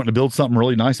to build something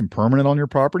really nice and permanent on your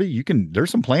property,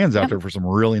 there's some plans out there for some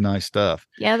really nice stuff.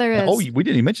 Yeah, there is. Oh, we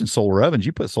didn't even mention solar ovens.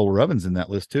 You put solar ovens in that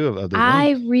list too. Of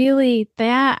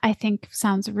that I think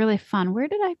sounds really fun. Where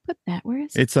did I put that? Where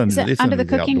is it? It's under the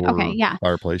cooking. Okay. Yeah.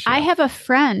 Fireplace. Yeah. I have a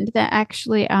friend that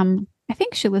actually, I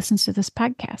think she listens to this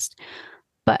podcast,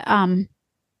 but,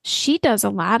 she does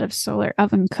a lot of solar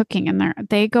oven cooking, and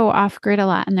they go off grid a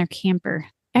lot in their camper.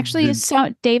 Actually,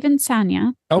 Dave and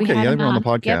Sonia. Okay, they were on the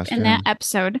podcast. In that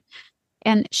episode.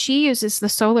 And she uses the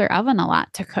solar oven a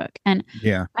lot to cook. And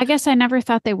I guess I never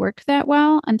thought they worked that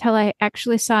well until I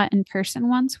actually saw it in person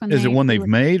once. Is it one they've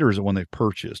made, or is it one they've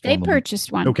purchased? They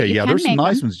purchased one. Okay, there's some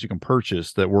nice ones that you can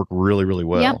purchase that work really, really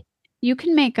well. Yep. You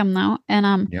can make them, though. And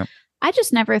I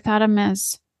just never thought them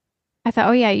as... I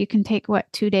thought, you can take,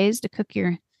 2 days to cook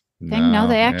your... thing. No,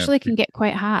 they actually can get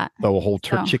quite hot. Throw a whole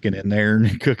chicken in there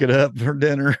and cook it up for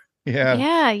dinner.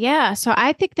 Yeah. So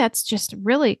I think that's just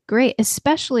really great.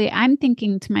 Especially, I'm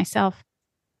thinking to myself,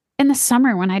 in the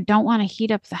summer when I don't want to heat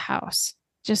up the house.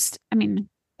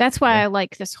 That's why I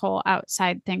like this whole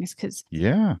outside thing, is because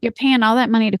you're paying all that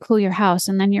money to cool your house,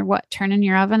 and then you're turning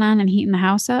your oven on and heating the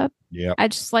house up. Yeah, I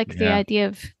just like the idea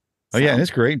of. Oh, yeah, and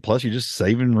it's great. Plus, you're just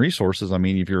saving resources. I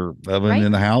mean, if your oven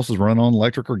in the house is running on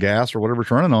electric or gas or whatever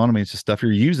it's running on, it's just stuff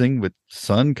you're using, but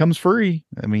sun comes free.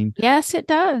 Yes, it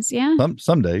does. Yeah.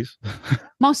 Some days.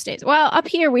 Most days. Well, up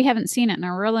here, we haven't seen it in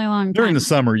a really long time. During the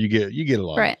summer, you get a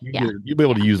lot. Right. You'll be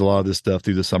able to use a lot of this stuff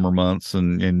through the summer months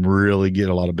and really get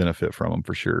a lot of benefit from them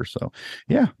for sure. So,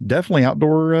 yeah, definitely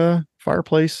outdoor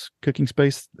fireplace, cooking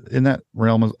space in that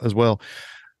realm as well.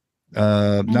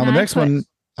 Now, the next one.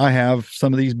 I have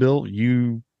some of these built.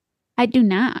 I do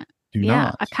not.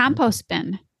 Not. A compost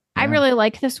bin. Yeah. I really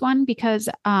like this one because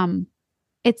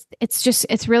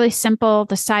it's really simple.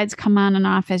 The sides come on and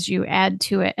off as you add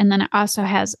to it, and then it also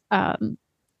has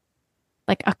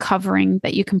like a covering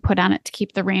that you can put on it to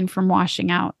keep the rain from washing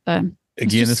out.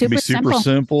 Again, this can be super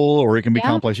simple, or it can be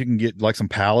complex. You can get like some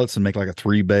pallets and make like a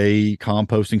 3-bay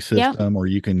composting system, or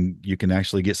you can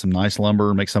actually get some nice lumber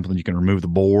and make something you can remove the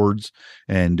boards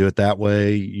and do it that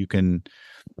way. You can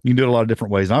do it a lot of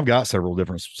different ways. And I've got several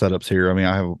different setups here.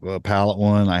 I have a pallet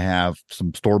one. I have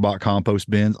some store-bought compost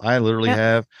bins. I literally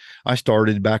I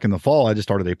started back in the fall. I just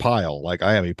started a pile. Like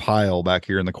I have a pile back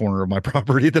here in the corner of my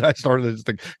property that I started as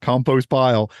a compost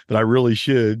pile that I really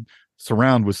should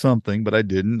surround with something, but I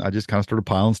didn't. I just kind of started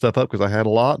piling stuff up because I had a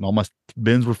lot and all my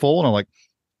bins were full, and I'm like,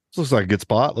 this looks like a good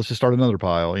spot. Let's just start another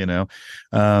pile,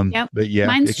 But yeah,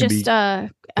 mine's just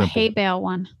a hay bale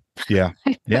one. Yeah.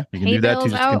 Yeah. You can Hay do that too,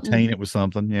 bales just to out contain and- it with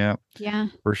something. Yeah, Yeah.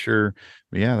 for sure.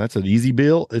 But yeah, that's an easy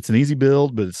build. It's an easy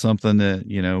build, but it's something that,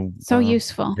 So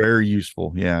useful. very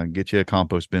useful. Yeah. Get you a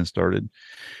compost bin started.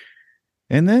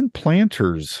 And then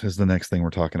planters is the next thing we're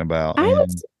talking about. I And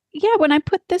was, yeah, when I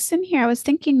put this in here, I was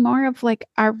thinking more of like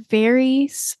our very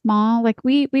small, like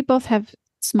we both have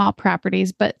small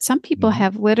properties, but some people Mhm.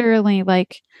 have literally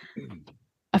like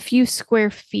a few square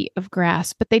feet of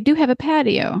grass, but they do have a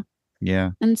patio.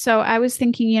 yeah. And so I was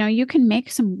thinking, you can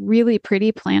make some really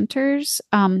pretty planters.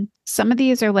 Some of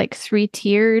these are like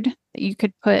 3-tiered that you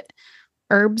could put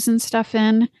herbs and stuff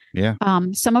in. Yeah.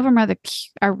 Some of them are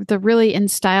the really in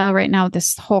style right now,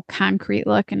 this whole concrete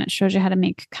look, and it shows you how to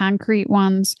make concrete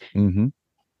ones.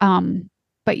 Mm-hmm.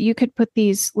 But you could put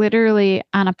these literally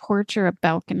on a porch or a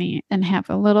balcony and have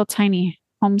a little tiny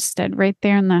homestead right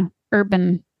there in the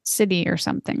urban city or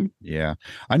something. Yeah.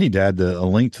 I need to add a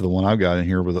link to the one I've got in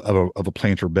here of a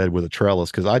planter bed with a trellis,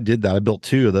 because I did that. I built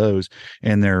 2 of those,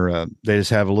 and they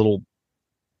just have a little,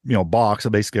 box,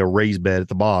 basically a raised bed at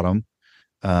the bottom.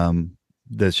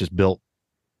 That's just built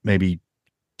maybe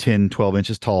 10-12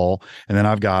 inches tall, and then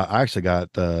I actually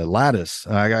got lattice.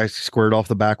 I squared off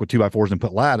the back with 2x4s and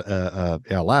put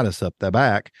lattice up the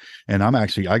back, and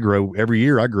I grow every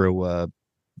year. I grow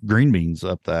green beans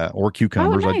up that, or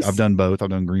cucumbers. Oh, nice. I've done both. I've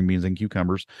done green beans and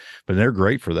cucumbers, but they're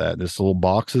great for that. This little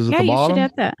boxes at Yeah, the you bottom. should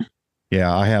add that.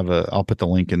 Yeah, I'll put the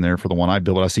link in there for the one I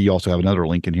built. I see you also have another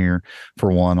link in here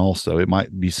for one also. It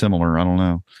might be similar. I don't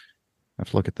know. I have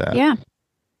to look at that. Yeah.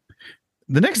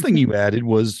 The next thing you added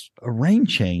was a rain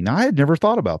chain. I had never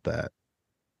thought about that.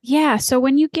 Yeah. So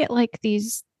when you get like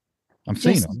these I'm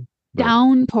seeing just them. but-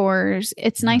 downpours,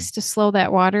 it's Yeah. nice to slow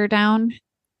that water down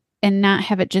and not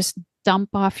have it just dump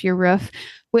off your roof,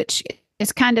 which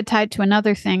is kind of tied to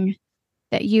another thing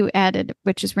that you added,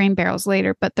 which is rain barrels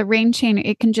later. But the rain chain,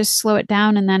 it can just slow it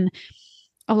down. And then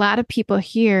a lot of people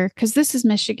here, because this is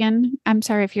Michigan. I'm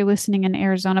sorry if you're listening in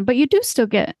Arizona, but you do still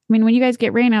get, when you guys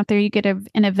get rain out there, you get an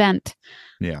event.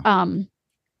 Yeah.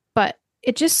 But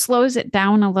it just slows it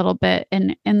down a little bit.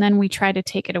 And then we try to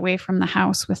take it away from the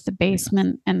house with the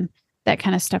basement and that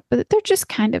kind of stuff. But they're just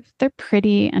they're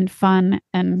pretty and fun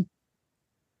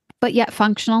but yet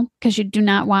functional, because you do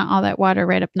not want all that water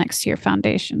right up next to your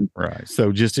foundation. Right.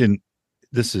 So this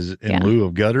is in Yeah. lieu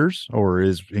of gutters, or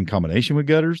is in combination with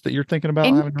gutters that you're thinking about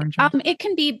having rain chain? It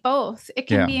can be both. It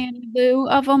can Yeah. be in lieu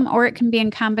of them, or it can be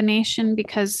in combination,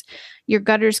 because your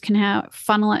gutters can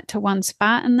funnel it to one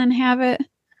spot and then have it.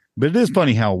 But it is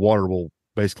funny how water will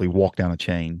basically walk down a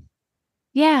chain.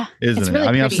 Yeah, Isn't it's it? really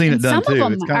I mean, I've pretty. seen it And done some too.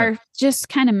 of It's them kinda- are just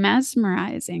kind of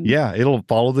mesmerizing. Yeah, it'll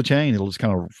follow the chain. It'll just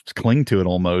kind of cling to it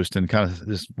almost and kind of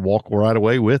just walk right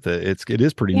away with it. It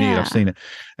is pretty neat. Yeah. I've seen it.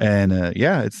 And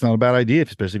it's not a bad idea,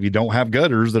 especially if you don't have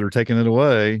gutters that are taking it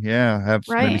away. Yeah, have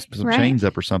maybe Right, some right. chains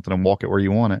up or something and walk it where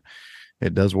you want it.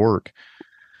 It does work.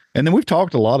 And then we've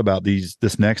talked a lot about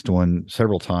this next one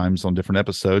several times on different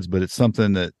episodes, but it's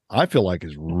something that I feel like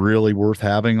is really worth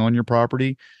having on your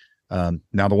property.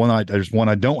 Now there's one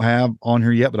I don't have on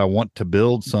here yet, but I want to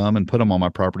build some and put them on my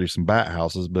property, some bat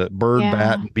houses, but bird, Yeah.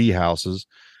 bat, and bee houses,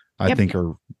 I Yep. think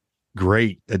are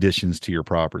great additions to your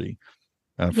property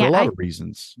for Yeah, a lot of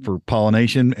reasons, for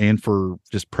pollination and for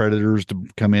just predators to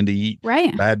come in to eat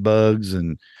Right. bad bugs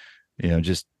and,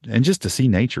 just to see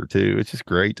nature too. It's just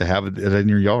great to have it in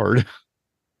your yard.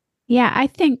 Yeah, I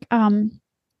think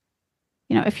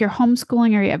if you're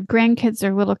homeschooling or you have grandkids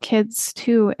or little kids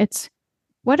too,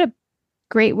 what a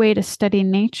great way to study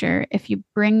nature if you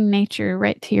bring nature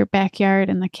right to your backyard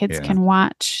and the kids Yeah. can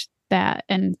watch that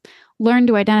and learn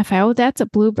to identify, oh, that's a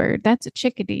bluebird, that's a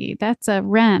chickadee, that's a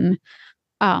wren.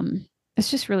 It's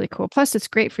just really cool. Plus, it's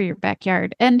great for your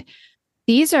backyard. And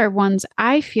these are ones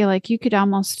I feel like you could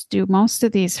almost do most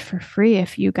of these for free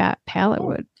if you got pallet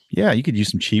wood. Yeah, you could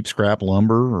use some cheap scrap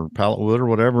lumber or pallet wood or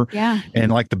whatever. Yeah.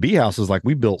 And like the bee houses, like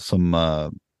we built some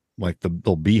like the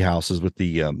little bee houses with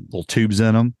the little tubes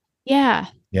in them. Yeah.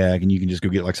 Yeah, and you can just go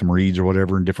get like some reeds or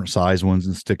whatever in different size ones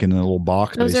and stick in a little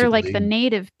box. Those are like the basically.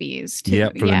 native bees too.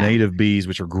 Yep, for the native bees,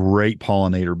 which are great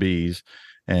pollinator bees.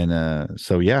 And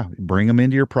so bring them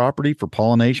into your property for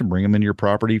pollination. Bring them into your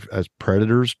property as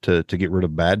predators to get rid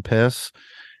of bad pests.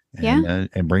 And,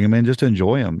 and bring them in just to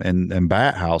enjoy them. And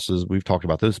bat houses, we've talked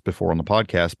about this before on the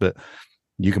podcast, but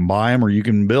you can buy them or you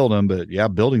can build them. But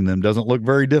building them doesn't look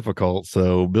very difficult.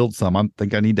 So build some. I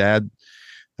think I need to add.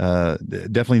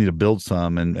 Definitely need to build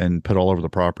some and put all over the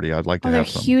property. I'd like to they're have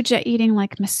some. huge at eating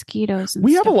like mosquitoes. And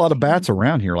We have a stuff, lot of too. bats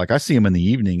around here. Like I see them in the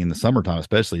evening, in the summertime,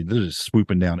 especially. They're just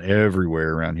swooping down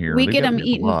everywhere around here. We They get got them me a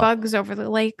eating lot. bugs over the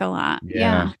lake a lot.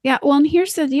 Yeah. Yeah. Well, and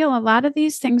here's the deal. A lot of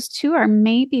these things too are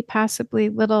maybe possibly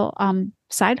little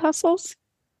side hustles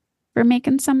for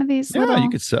making some of these Yeah, little. you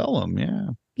could sell them. Yeah.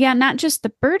 Yeah, not just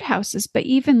the birdhouses, but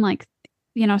even like,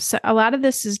 so a lot of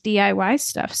this is DIY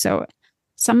stuff. So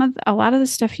a lot of the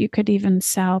stuff you could even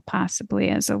sell possibly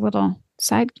as a little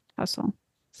side hustle.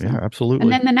 So. Yeah, absolutely.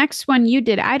 And then the next one you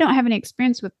did, I don't have any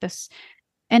experience with this,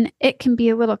 and it can be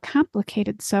a little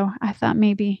complicated. So I thought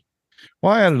maybe.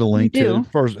 Well, I added a link to do. as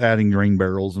far as adding rain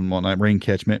barrels and whatnot, rain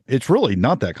catchment. It's really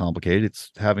not that complicated.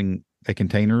 It's having a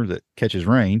container that catches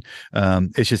rain.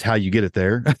 It's just how you get it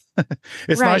there.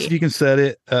 It's nice if you can set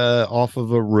it off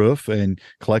of a roof and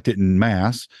collect it in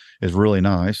mass. Is really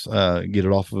nice. Get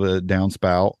it off of a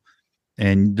downspout.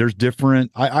 And there's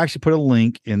different. I actually put a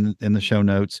link in the show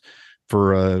notes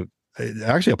for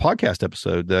actually a podcast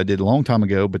episode that I did a long time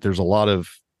ago. But there's a lot of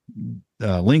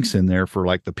links in there for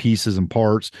like the pieces and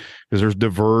parts, because there's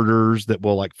diverters that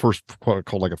will like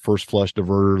called like a first flush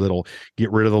diverter that'll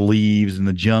get rid of the leaves and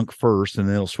the junk first, and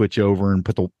then it'll switch over and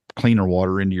put the cleaner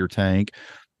water into your tank.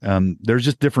 There's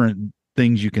just different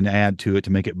things you can add to it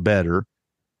to make it better,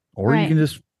 or you can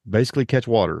just basically catch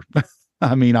water.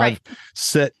 I mean, I've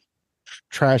set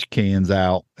trash cans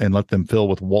out and let them fill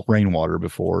with rainwater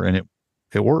before, and it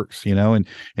works, and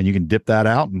you can dip that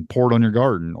out and pour it on your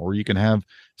garden, or you can have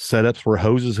setups where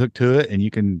hoses hook to it and you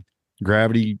can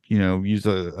gravity, use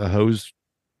a hose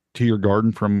to your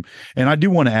garden and I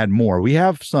do want to add more. We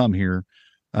have some here.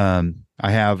 I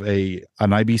have an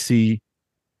IBC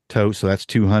tote. So that's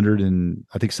 200 and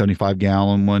I think 75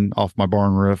 gallon one off my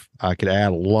barn roof. I could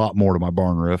add a lot more to my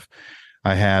barn roof.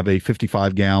 I have a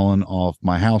 55 gallon off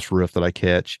my house roof that I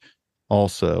catch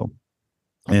also.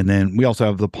 And then we also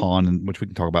have the pond, which we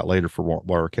can talk about later for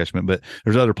water catchment, but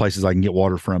there's other places I can get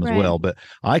water from as well. But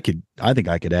I think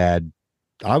I could add,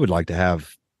 I would like to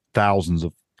have thousands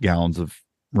of gallons of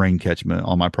rain catchment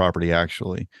on my property,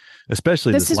 actually,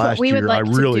 especially this last year. I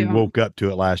really woke up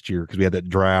to it last year because we had that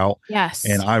drought. Yes.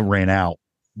 And I ran out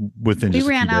within just a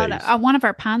few days. We ran out. One of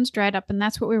our ponds dried up, and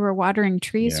that's what we were watering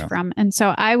trees from. And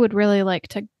so I would really like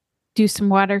to do some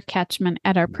water catchment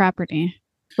at our property.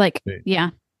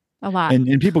 A lot.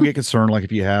 And people get concerned, like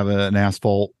if you have an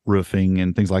asphalt roofing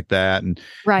and things like that. And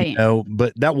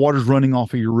but that water's running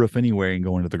off of your roof anyway and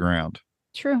going to the ground.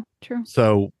 True.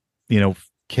 So,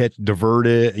 divert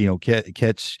it,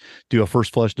 catch, do a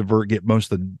first flush divert, get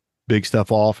most of the big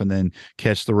stuff off, and then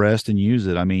catch the rest and use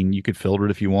it. I mean, you could filter it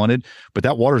if you wanted, but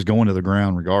that water's going to the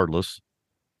ground regardless.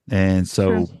 And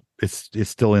so it's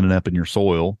still ending up in your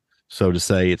soil. So to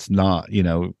say it's not,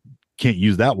 can't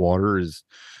use that water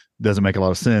doesn't make a lot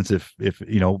of sense. If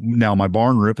now my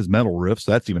barn roof is metal roof,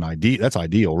 so that's even ideal. That's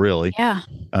ideal, really. Yeah.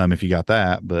 If you got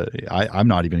that, but I'm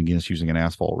not even against using an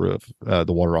asphalt roof,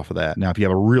 the water off of that. Now, if you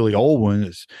have a really old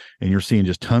one and you're seeing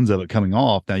just tons of it coming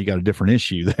off, now you got a different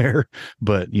issue there.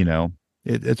 But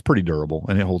it's pretty durable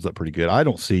and it holds up pretty good. I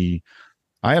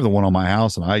have the one on my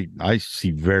house, and I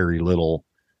see very little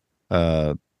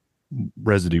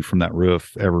residue from that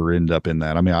roof ever end up in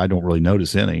that. I mean, I don't really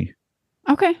notice any.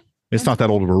 Okay. It's not that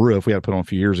old of a roof. We had to put on a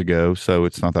few years ago, so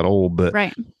it's not that old. But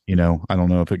I don't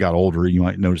know if it got older. You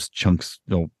might notice chunks,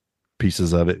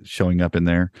 pieces of it showing up in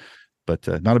there, but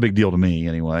not a big deal to me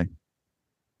anyway.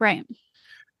 Right.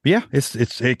 But yeah,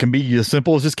 it can be as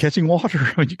simple as just catching water.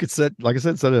 I mean, you could set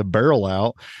a barrel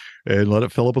out and let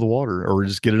it fill up with water, or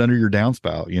just get it under your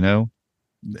downspout,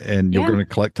 and you're going to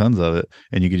collect tons of it,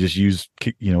 and you can just use,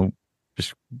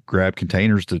 just grab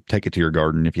containers to take it to your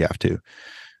garden if you have to.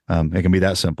 It can be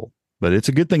that simple. But it's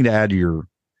a good thing to add to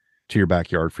your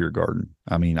backyard for your garden.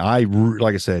 I mean,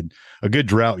 like I said, a good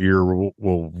drought year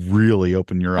will really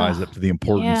open your eyes up to the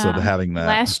importance of having that.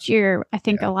 Last year, I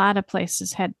think a lot of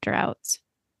places had droughts.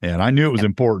 And I knew it was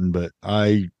important, but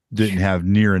I didn't have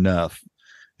near enough.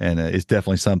 And it's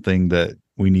definitely something that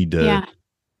we need to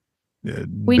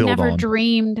we never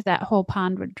dreamed that whole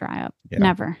pond would dry up. Yeah.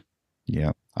 Never.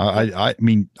 Yeah. I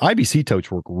mean, IBC totes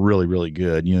work really, really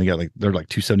good. They're like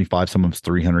 275, some of them's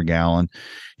 300 gallon.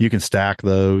 You can stack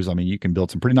those. I mean, you can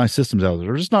build some pretty nice systems out of there.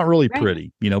 They're just not really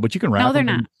pretty, but you can wrap them. No, they're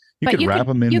not. You could wrap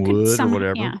them in wood or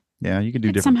whatever. Yeah, you can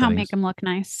do different somehow things. Make them look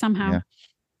nice somehow.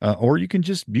 Yeah. Or you can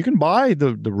buy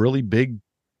the really big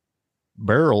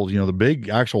barrels, the big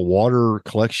actual water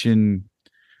collection.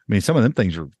 I mean, some of them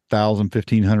things are 1,000,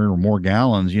 1,500 or more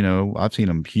gallons. I've seen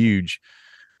them huge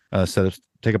setups.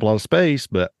 Take up a lot of space,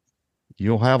 but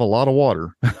you'll have a lot of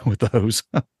water with those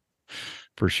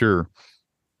for sure.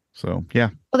 So yeah.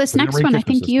 Well, this next one, I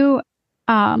think you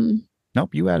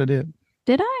nope, you added it.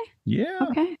 Did I? Yeah.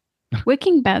 Okay.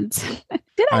 Wicking beds.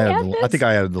 Did I add this? I think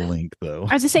I added the link though.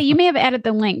 I was to say you may have added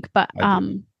the link, but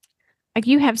like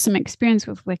you have some experience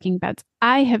with wicking beds.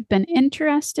 I have been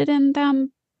interested in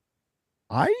them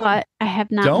I but I have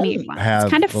not made don't one. It's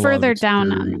have kind of a lot of further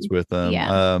down on experience with them.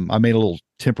 Yeah. I made a little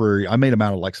temporary. I made them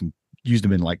out of like used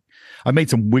them in like, I made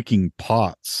some wicking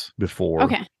pots before,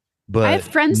 Okay. I have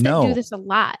but friends that do no, this a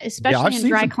lot, yeah, especially in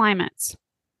dry climates.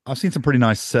 I've seen some pretty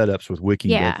nice setups with wicking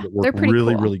beds Yeah, that work they're pretty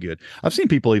really, cool. really good. I've seen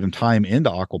people even tie them into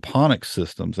aquaponics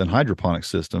systems and hydroponic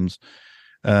systems,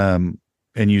 um,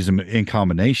 and use them in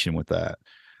combination with that.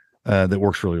 That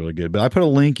works really, really good. But I put a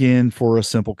link in for a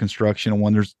simple construction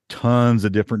one. There's tons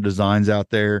of different designs out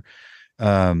there.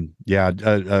 Yeah,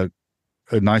 a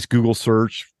nice Google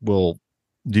search will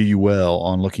do you well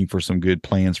on looking for some good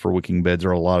plans for wicking beds.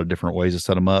 There are a lot of different ways to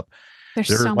set them up. There's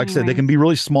They're, so like I many said, they ways. can be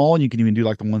really small, and you can even do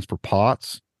like the ones for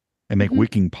pots and make Mhm.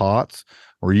 wicking pots,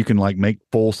 or you can like make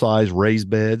full size raised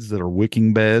beds that are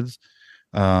wicking beds,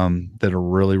 that are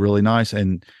really, really nice,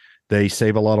 and they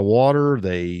save a lot of water.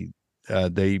 They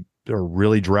are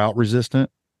really drought resistant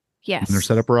when they're Yes.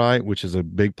 set up right, which is a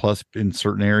big plus in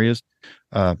certain areas.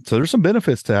 So there's some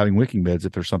benefits to having wicking beds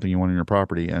if there's something you want in your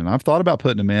property. And I've thought about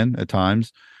putting them in at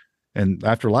times. And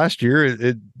after last year,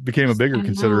 it became a bigger I know.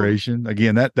 consideration.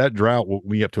 Again, that drought woke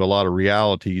me up to a lot of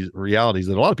realities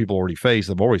that a lot of people already face,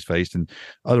 have always faced in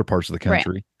other parts of the Right.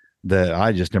 country that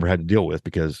I just never had to deal with,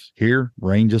 because here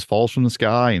rain just falls from the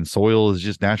sky and soil is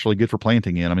just naturally good for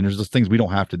planting in. I mean, there's just things we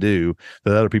don't have to do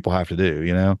that other people have to do,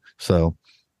 you know? So,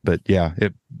 but yeah,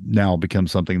 it now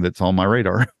becomes something that's on my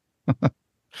radar.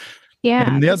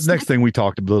 Yeah. And the next thing we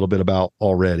talked a little bit about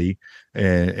already,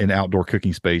 in outdoor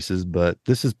cooking spaces, but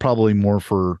this is probably more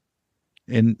for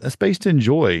in a space to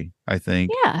enjoy, I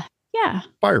think. Yeah. Yeah.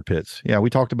 Fire pits. Yeah, we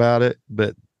talked about it,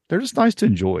 but they're just nice to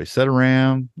enjoy. Sit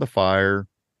around the fire.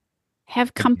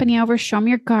 Have company over, show them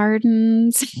your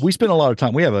gardens. We spend a lot of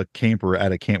time. We have a camper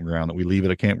at a campground that we leave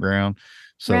at a campground.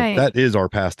 So Right. that is our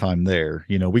pastime there.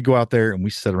 You know, we go out there and we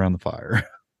sit around the fire.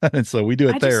 And so we do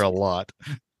it there a lot.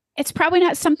 It's probably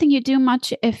not something you do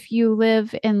much if you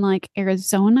live in like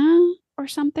Arizona or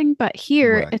something, but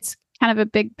here Right. it's kind of a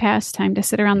big pastime to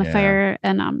sit around the Yeah. fire,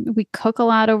 and we cook a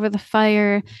lot over the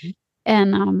fire.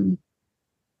 And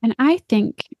I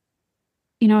think,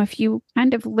 you know, if you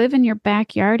kind of live in your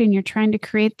backyard and you're trying to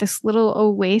create this little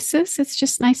oasis, it's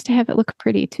just nice to have it look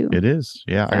pretty too. It is.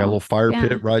 Yeah. I got a little fire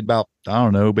pit right about, I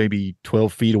don't know, maybe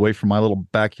 12 feet away from my little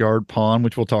backyard pond,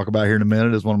 which we'll talk about here in a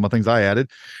minute, is one of my things I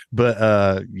added.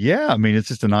 But yeah, I mean, it's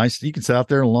just you can sit out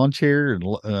there in a lawn chair and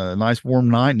a nice warm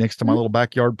night next to my little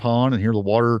backyard pond and hear the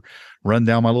water run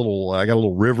down I got a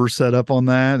little river set up on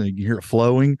that, and you can hear it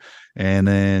flowing. And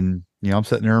then, you know, I'm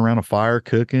sitting there around a fire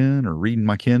cooking or reading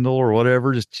my Kindle or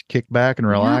whatever, just kick back and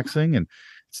relaxing. And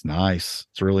it's nice.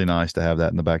 It's really nice to have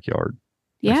that in the backyard.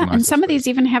 Yeah. And some of these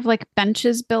even have like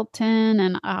benches built in,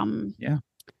 and yeah.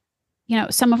 You know,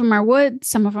 some of them are wood,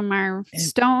 some of them are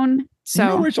stone. So, you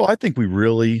know, Rachel, I think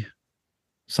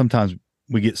sometimes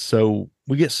we get so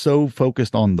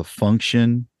focused on the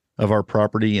function of our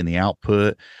property and the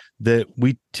output that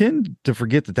we tend to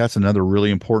forget that that's another really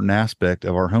important aspect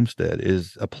of our homestead,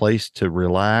 is a place to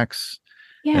relax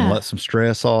and let some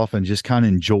stress off and just kind of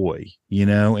enjoy, you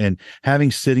know, and having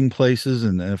sitting places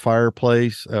and a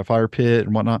fireplace, a fire pit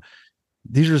and whatnot.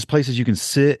 These are just places you can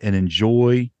sit and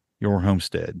enjoy your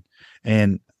homestead.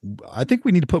 And I think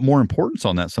we need to put more importance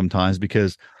on that sometimes,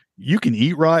 because you can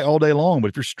eat right all day long, but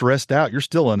if you're stressed out, you're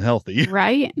still unhealthy.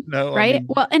 Right. No, right. I mean,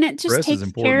 well, and it just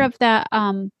takes care of that.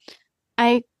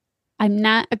 I'm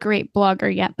not a great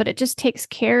blogger yet, but it just takes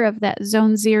care of that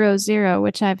zone 00,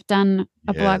 which I've done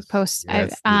a blog post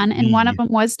on. And one of them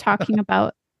was talking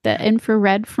about the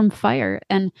infrared from fire.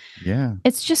 And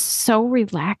it's just so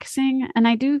relaxing.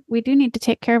 And we do need to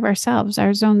take care of ourselves,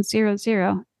 our zone 00.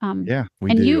 Yeah, we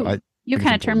and do. You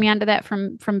kind of turned me onto that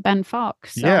from Ben Falk.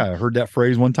 So. Yeah, I heard that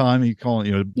phrase one time. He called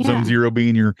it, zone 0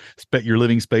 being your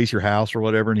living space, your house or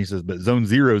whatever. And he says, but zone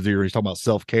 00, he's talking about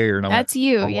self-care. And that's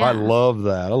you. I love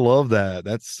that. I love that.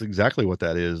 That's exactly what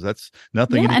that is. That's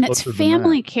nothing. Yeah, and it's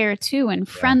family care too, and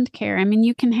friend care. I mean,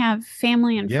 you can have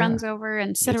family and friends over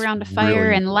and sit around a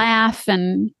fire and laugh,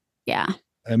 and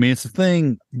I mean, it's the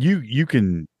thing, you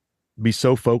can be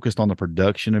so focused on the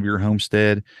production of your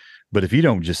homestead, but if you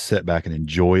don't just sit back and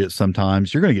enjoy it,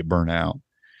 sometimes you're going to get burnt out.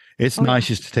 It's nice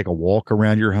just to take a walk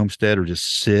around your homestead or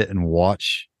just sit and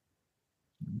watch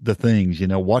the things,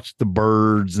 watch the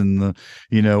birds and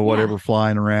the, whatever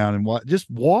flying around, and just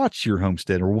watch your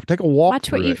homestead or take a walk.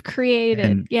 Watch what you've created.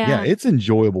 And, it's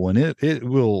enjoyable. And it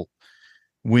will,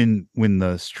 when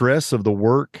the stress of the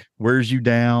work wears you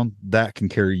down, that can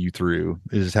carry you through,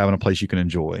 is having a place you can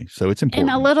enjoy. So it's important.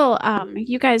 And a little,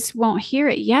 you guys won't hear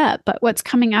it yet, but what's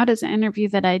coming out is an interview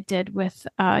that I did with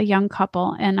a young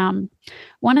couple. And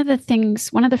one of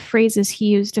the phrases he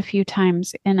used a few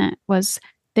times in it was,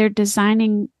 they're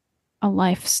designing a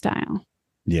lifestyle.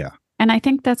 Yeah. And I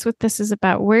think that's what this is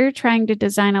about. We're trying to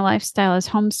design a lifestyle as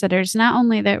homesteaders, not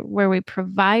only that where we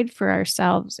provide for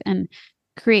ourselves and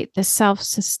create the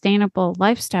self-sustainable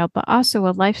lifestyle, but also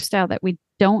a lifestyle that we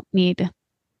don't need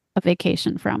a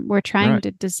vacation from. We're trying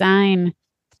to design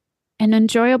an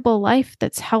enjoyable life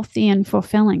that's healthy and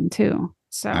fulfilling too.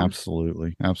 So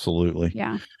absolutely. Absolutely.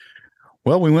 Yeah.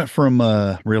 Well, we went from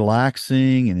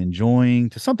relaxing and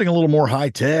enjoying to something a little more high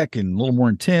tech and a little more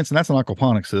intense, and that's an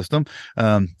aquaponic system.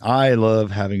 I love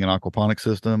having an aquaponic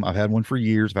system. I've had one for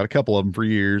years. I've had a couple of them for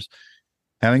years.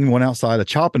 Having one outside, a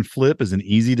chop and flip is an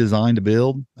easy design to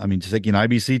build. I mean, just taking an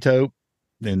IBC tote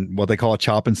and what they call a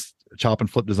chop and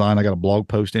flip design. I got a blog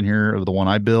post in here of the one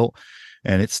I built,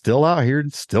 and it's still out here.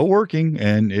 It's still working,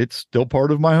 and it's still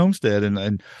part of my homestead.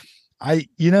 And I,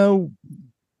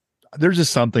 there's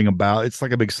just something about it's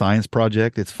like a big science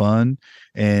project. It's fun.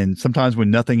 And sometimes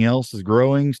when nothing else is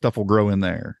growing, stuff will grow in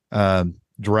there.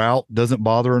 Drought doesn't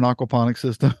bother an aquaponic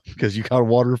system because you got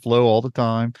water flow all the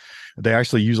time. They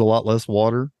actually use a lot less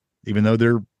water, even though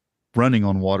they're running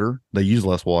on water. They use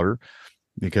less water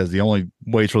because the only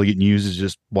way it's really getting used is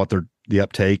just the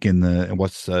uptake and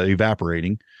what's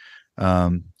evaporating.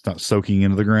 It's not soaking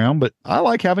into the ground, but I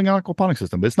like having an aquaponic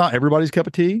system, but it's not everybody's cup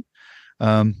of tea.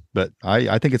 But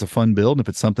I think it's a fun build. And if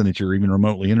it's something that you're even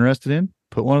remotely interested in,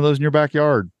 put one of those in your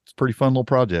backyard. It's a pretty fun little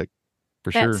project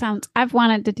for sure. I've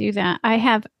wanted to do that.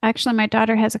 My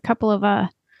daughter has a couple of,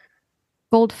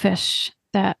 goldfish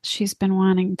that she's been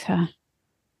wanting to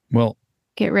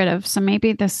get rid of. So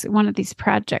maybe one of these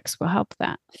projects will help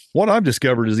that. What I've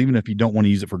discovered is even if you don't want to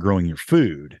use it for growing your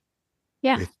food,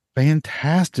 it's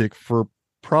fantastic for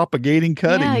propagating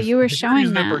cuttings. Yeah, you were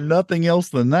showing that. For nothing else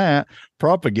than that,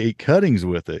 propagate cuttings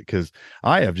with it. Because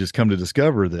I have just come to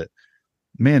discover that,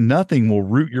 man, nothing will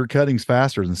root your cuttings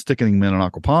faster than sticking them in an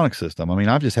aquaponic system. I mean,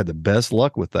 I've just had the best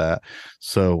luck with that.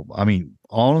 So, I mean,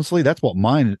 honestly, that's what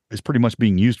mine is pretty much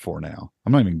being used for now.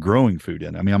 I'm not even growing food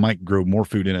in it. I mean, I might grow more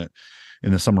food in it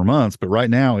in the summer months, but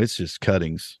right now it's just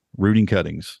cuttings, rooting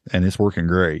cuttings, and it's working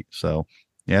great. So,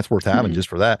 yeah, it's worth having just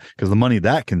for that, because the money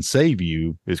that can save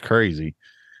you is crazy.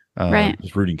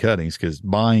 Just rooting cuttings, because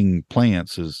buying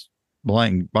plants is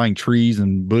buying trees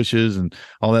and bushes and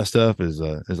all that stuff is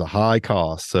a high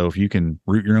cost. So if you can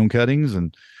root your own cuttings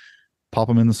and pop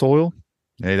them in the soil,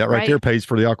 hey, that right there pays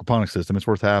for the aquaponic system. It's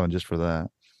worth having just for that.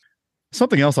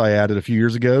 Something else I added a few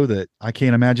years ago that I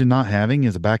can't imagine not having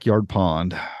is a backyard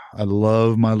pond. I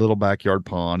love my little backyard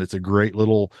pond. It's a great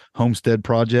little homestead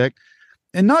project.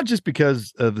 And not just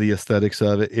because of the aesthetics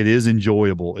of it. It is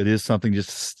enjoyable. It is something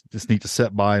just neat to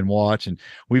sit by and watch. And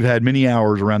we've had many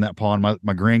hours around that pond.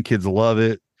 My grandkids love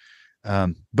it.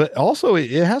 But also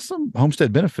it has some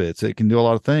homestead benefits. It can do a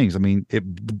lot of things. I mean, it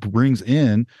brings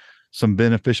in some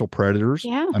beneficial predators.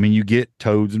 Yeah. I mean, you get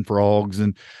toads and frogs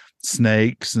and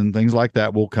snakes and things like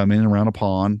that will come in around a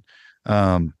pond.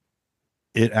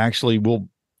 It actually will,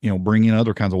 bring in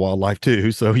other kinds of wildlife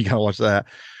too. So you got to watch that.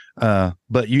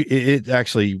 But it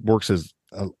actually works as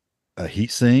a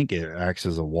heat sink. It acts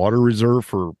as a water reserve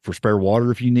for spare water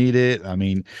if you need it. I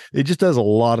mean, it just does a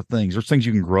lot of things. There's things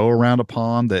you can grow around a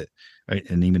pond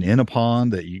and even in a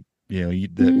pond that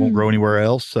that won't grow anywhere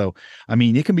else. So, I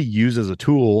mean, it can be used as a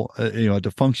tool,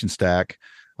 to function stack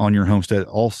on your homestead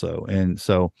also. And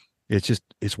so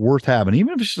it's worth having,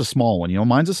 even if it's just a small one.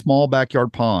 Mine's a small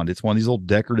backyard pond. It's one of these little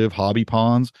decorative hobby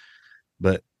ponds,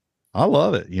 but I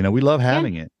love it. We love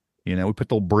having it. We put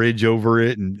the little bridge over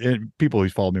it, and people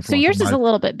who's followed me. So yours is a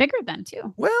little bit bigger then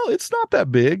too. Well, it's not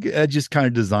that big. I just kind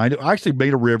of designed it. I actually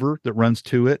made a river that runs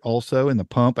to it also in the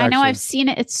pump. I know, I've seen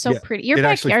it. It's so pretty. Your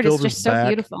backyard is just so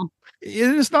beautiful.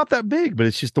 It's not that big, but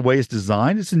it's just the way it's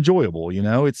designed. It's enjoyable.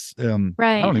 It's I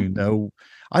don't even know.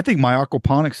 I think my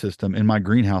aquaponic system in my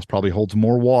greenhouse probably holds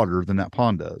more water than that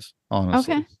pond does,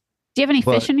 honestly. Okay. Do you have any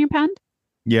fish in your pond?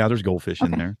 Yeah, there's goldfish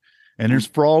in there. And there's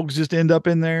frogs just end up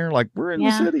in there. Like, we're in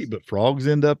the city, but frogs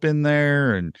end up in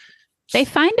there, and they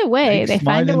find a way. They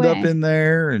find a way. End up in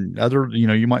there, and other,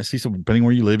 you might see some, depending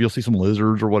where you live, you'll see some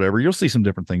lizards or whatever. You'll see some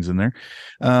different things in there,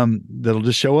 that'll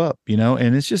just show up,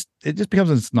 and it just becomes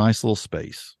this nice little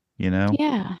space,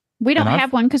 Yeah. We don't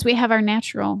have one because we have our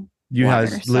natural You water,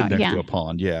 guys live next to a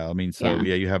pond. Yeah. I mean,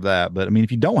 you have that, but I mean,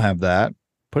 if you don't have that,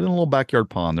 put in a little backyard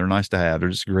pond. They're nice to have. They're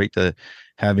just great to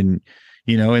have in,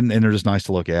 and they're just nice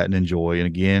to look at and enjoy. And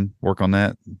again, work on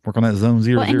that zone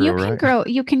 0, and you right?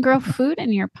 You can grow food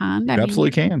in your pond. You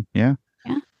absolutely can. Yeah.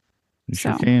 Yeah. You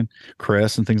sure can.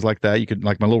 Cress and things like that. You could,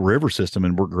 like my little river system,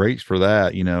 and work great for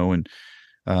that, and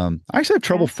I actually have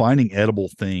trouble finding edible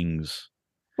things.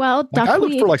 Well, Like I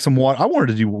looked duckweed. for like some water. I wanted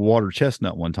to do water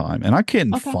chestnut one time and I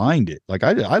couldn't Okay. find it. Like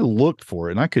I looked for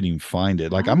it and I couldn't even find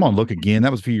it. Like I'm gonna Oh, look again. That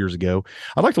was a few years ago.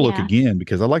 I'd like to look yeah. again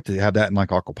because I like to have that in like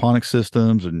aquaponic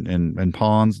systems and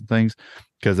ponds and things.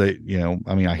 Because they,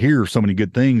 I mean, I hear so many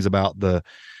good things about the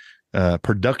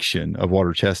production of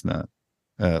water chestnut.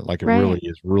 Like it really Right.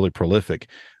 is really prolific.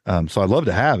 So I'd love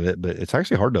to have it, but it's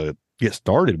actually hard to get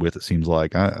started with. It seems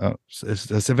like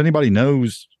if anybody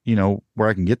knows, where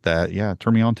I can get that, yeah,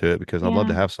 turn me on to it because I'd love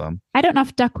to Yeah. have some. I don't know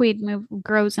if duckweed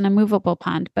grows in a movable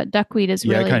pond, but duckweed is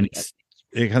Yeah, really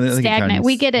it kind of stagnant.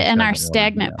 We get it in our water,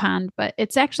 stagnant yeah. pond, but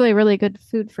it's actually really good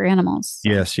food for animals.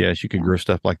 So. Yes, you could Yeah. grow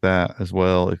stuff like that as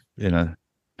well if in a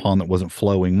pond that wasn't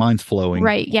flowing. Mine's flowing.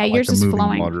 Right. Yeah, I like yours the is moving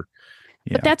flowing. water.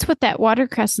 Yeah. But that's what that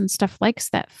watercress and stuff likes,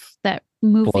 that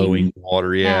moving. Flowing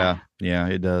water. Yeah,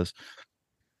 it does.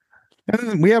 And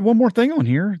then we have one more thing on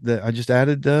here that I just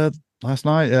added last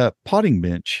night, potting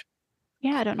bench.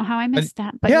 Yeah, I don't know how I missed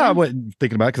that. But yeah, I wasn't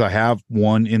thinking about it because I have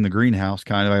one in the greenhouse.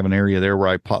 Kind of, I have an area there where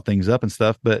I pot things up and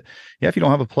stuff. But yeah, if you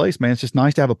don't have a place, man, it's just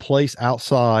nice to have a place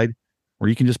outside where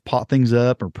you can just pot things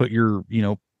up or put your,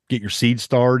 get your seed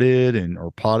started or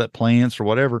pot up plants or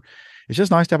whatever. It's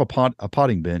just nice to have a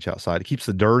potting bench outside. It keeps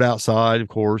the dirt outside, of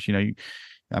course.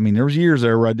 I mean, there was years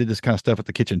there where I did this kind of stuff at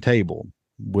the kitchen table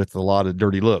with a lot of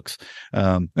dirty looks.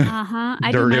 I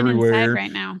do Dirt mine everywhere, inside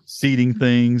right now. seeding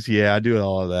things. Yeah, I do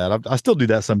all of that. I still do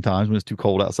that sometimes when it's too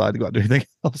cold outside to go out and do anything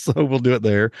else. So we'll do it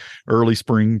there, early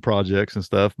spring projects and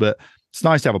stuff. But it's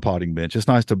nice to have a potting bench. It's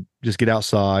nice to just get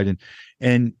outside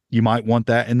and you might want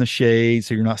that in the shade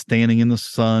so you're not standing in the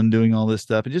sun doing all this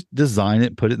stuff. And just design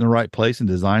it, put it in the right place, and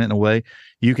design it in a way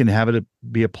you can have it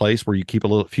be a place where you keep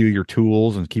a few of your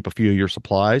tools and keep a few of your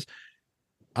supplies.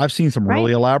 I've seen some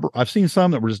really elaborate. I've seen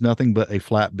some that were just nothing but a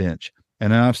flat bench,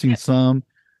 and then I've seen some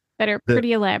that are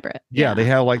pretty elaborate. Yeah, they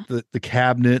have like the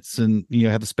cabinets and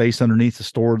have the space underneath to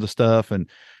store the stuff, and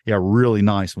really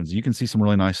nice ones. You can see some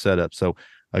really nice setups. So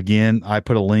again, I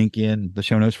put a link in the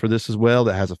show notes for this as well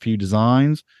that has a few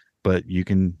designs, but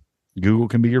Google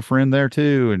can be your friend there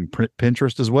too, and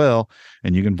Pinterest as well,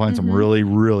 and you can find some really,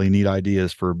 really neat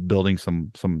ideas for building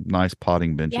some nice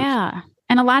potting benches. Yeah.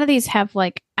 And a lot of these have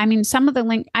some of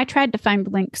the I tried to find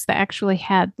links that actually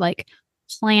had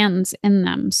plans in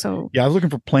them. So I was looking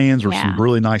for plans or some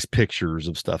really nice pictures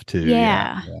of stuff too.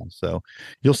 Yeah. So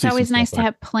you'll see. It's always nice to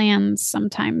have plans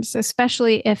sometimes,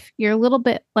 especially if you're a little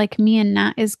bit like me and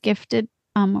not as gifted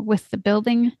with the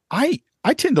building.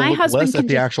 I tend to look less at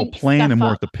the actual plan and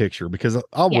more at the picture because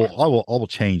I will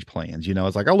change plans.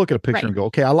 It's like I'll look at a picture and go,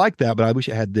 okay, I like that, but I wish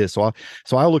it had this. So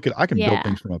I can build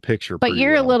things from a picture. But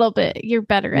you're you're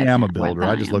better at. Yeah, I'm a builder.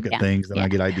 I just look at things and I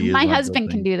get ideas. My husband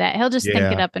can do that. He'll just think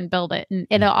it up and build it,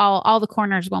 and all the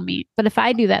corners will meet. But if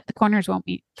I do that, the corners won't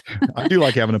meet. I do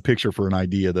like having a picture for an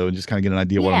idea though, and just kind of get an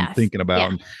idea what I'm thinking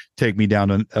about and take me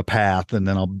down a path, and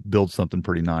then I'll build something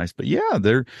pretty nice. But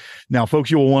now, folks,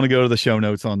 you will want to go to the show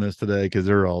notes on this today because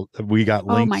we got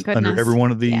links under every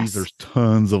one of these. Yes. There's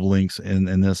tons of links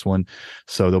in this one,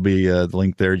 so there'll be a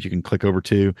link there that you can click over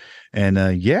to. And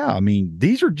I mean,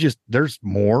 these are there's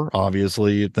more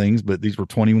obviously things, but these were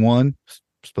 21,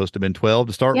 supposed to have been 12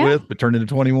 to start with, but turned into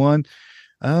 21.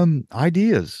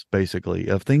 Ideas basically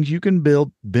of things you can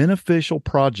build, beneficial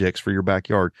projects for your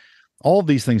backyard. All of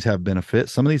these things have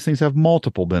benefits. Some of these things have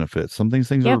multiple benefits. Some of these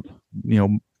things are,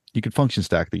 you could function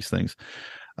stack these things.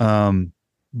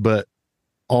 But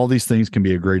all these things can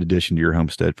be a great addition to your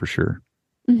homestead for sure.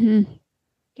 Mm-hmm.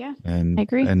 Yeah. And I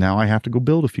agree. And now I have to go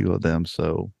build a few of them.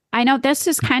 So I know this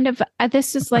is kind of,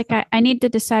 like, I need to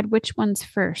decide which one's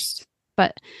first,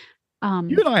 but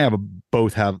you and I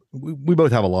both have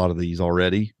a lot of these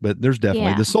already, but there's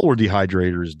definitely the solar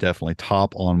dehydrator is definitely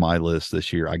top on my list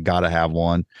this year. I got to have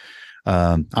one.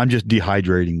 I'm just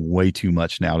dehydrating way too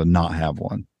much now to not have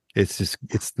one. It's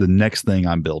the next thing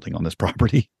I'm building on this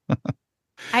property.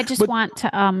 I just want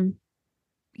to, and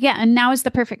now is the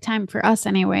perfect time for us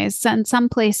anyways. So in some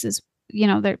places,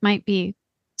 there might be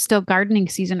still gardening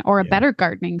season or a better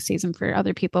gardening season for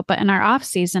other people, but in our off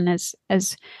season is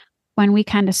when we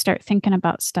kind of start thinking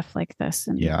about stuff like this.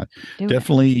 And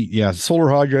definitely. Solar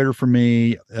hydrator for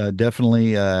me,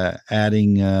 definitely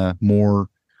adding more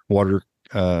water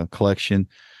collection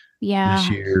this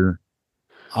year.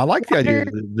 I like the idea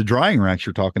of the drying racks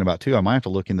you're talking about too. I might have to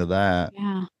look into that.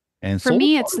 Yeah. And for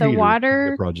me, it's the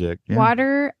water project,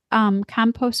 water,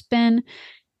 compost bin,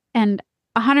 and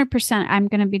 100%. I'm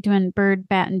going to be doing bird,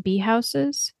 bat, and bee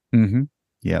houses. Mm-hmm.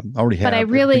 Yeah, already have. But I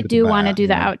really do want to do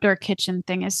the outdoor kitchen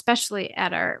thing, especially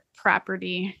at our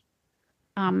property.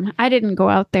 I didn't go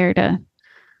out there to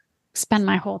spend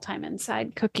my whole time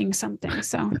inside cooking something.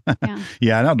 So yeah.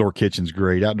 Yeah, an outdoor kitchen's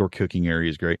great. Outdoor cooking area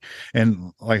is great.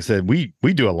 And like I said, we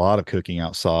do a lot of cooking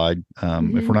outside.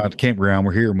 If we're not at the campground,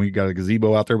 we're here and we got a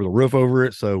gazebo out there with a roof over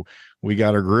it. So we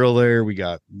got our grill there. We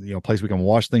got, a place we can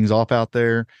wash things off out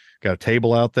there. Got a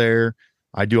table out there.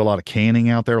 I do a lot of canning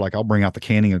out there. Like I'll bring out the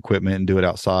canning equipment and do it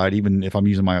outside. Even if I'm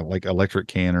using my like electric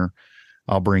canner,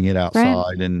 I'll bring it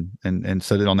outside and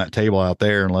set it on that table out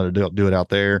there and let it do it out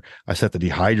there. I set the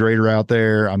dehydrator out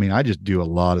there. I mean, I just do a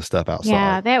lot of stuff outside.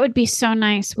 Yeah, that would be so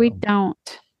nice. We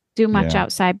don't do much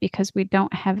outside because we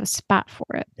don't have a spot for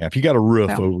it. Yeah, if you got a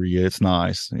roof over you, it's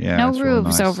nice. Yeah, no roofs really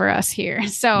nice over us here.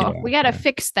 So we got to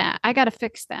fix that. I got to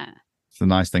fix that. It's a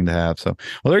nice thing to have. So,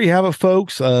 well, there you have it,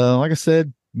 folks. Like I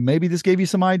said, maybe this gave you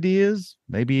some ideas.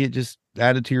 Maybe it just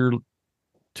added to your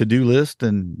to-do list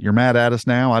and you're mad at us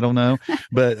now. I don't know.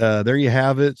 But there you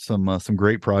have it. Some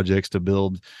great projects to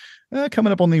build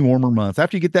coming up on the warmer months.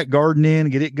 After you get that garden in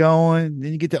and get it going,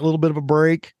 then you get that little bit of a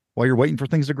break while you're waiting for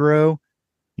things to grow.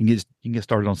 You can get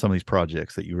started on some of these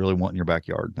projects that you really want in your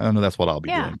backyard. I know that's what I'll be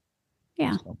doing.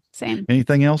 Yeah. So, same.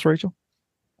 Anything else, Rachel?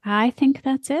 I think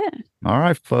that's it. All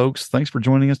right, folks. Thanks for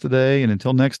joining us today. And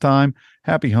until next time,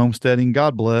 happy homesteading.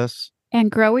 God bless.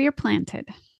 And grow where you're planted.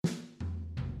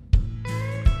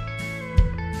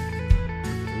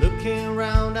 Looking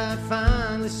around, I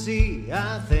finally see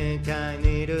I think I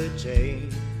need a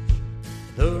change.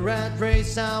 The rat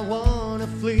race, I wanna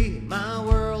flee. My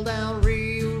world, I'll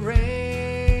rearrange.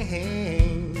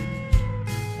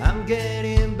 I'm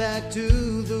getting back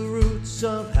to the roots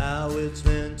of how it's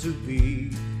meant to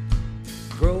be.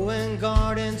 Growing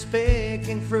gardens,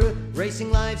 picking fruit,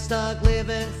 racing livestock,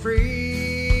 living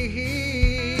free.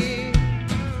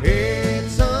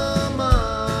 It's a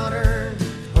modern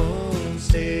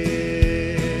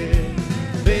homestead.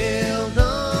 Build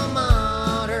a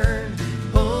modern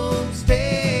homestead.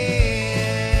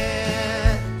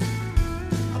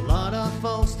 A lot of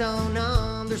folks don't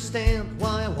understand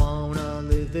why I wanna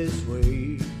live this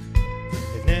way.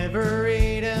 They've never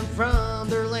eaten from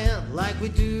their land like we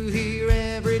do here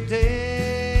every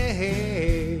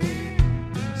day.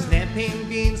 Snapping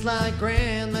beans like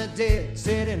Grandma did,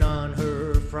 sitting on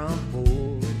her front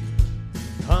porch.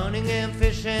 Hunting and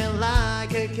fishing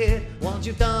like a kid once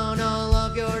you've done all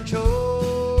of your chores.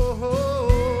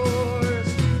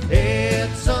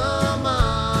 It's a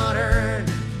modern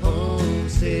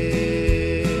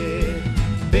homestead.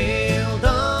 Build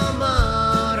a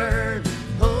modern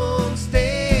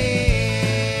homestead.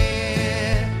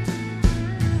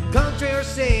 Country or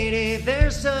city,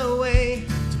 there's a way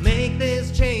to make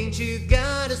this change. You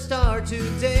gotta start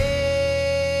today.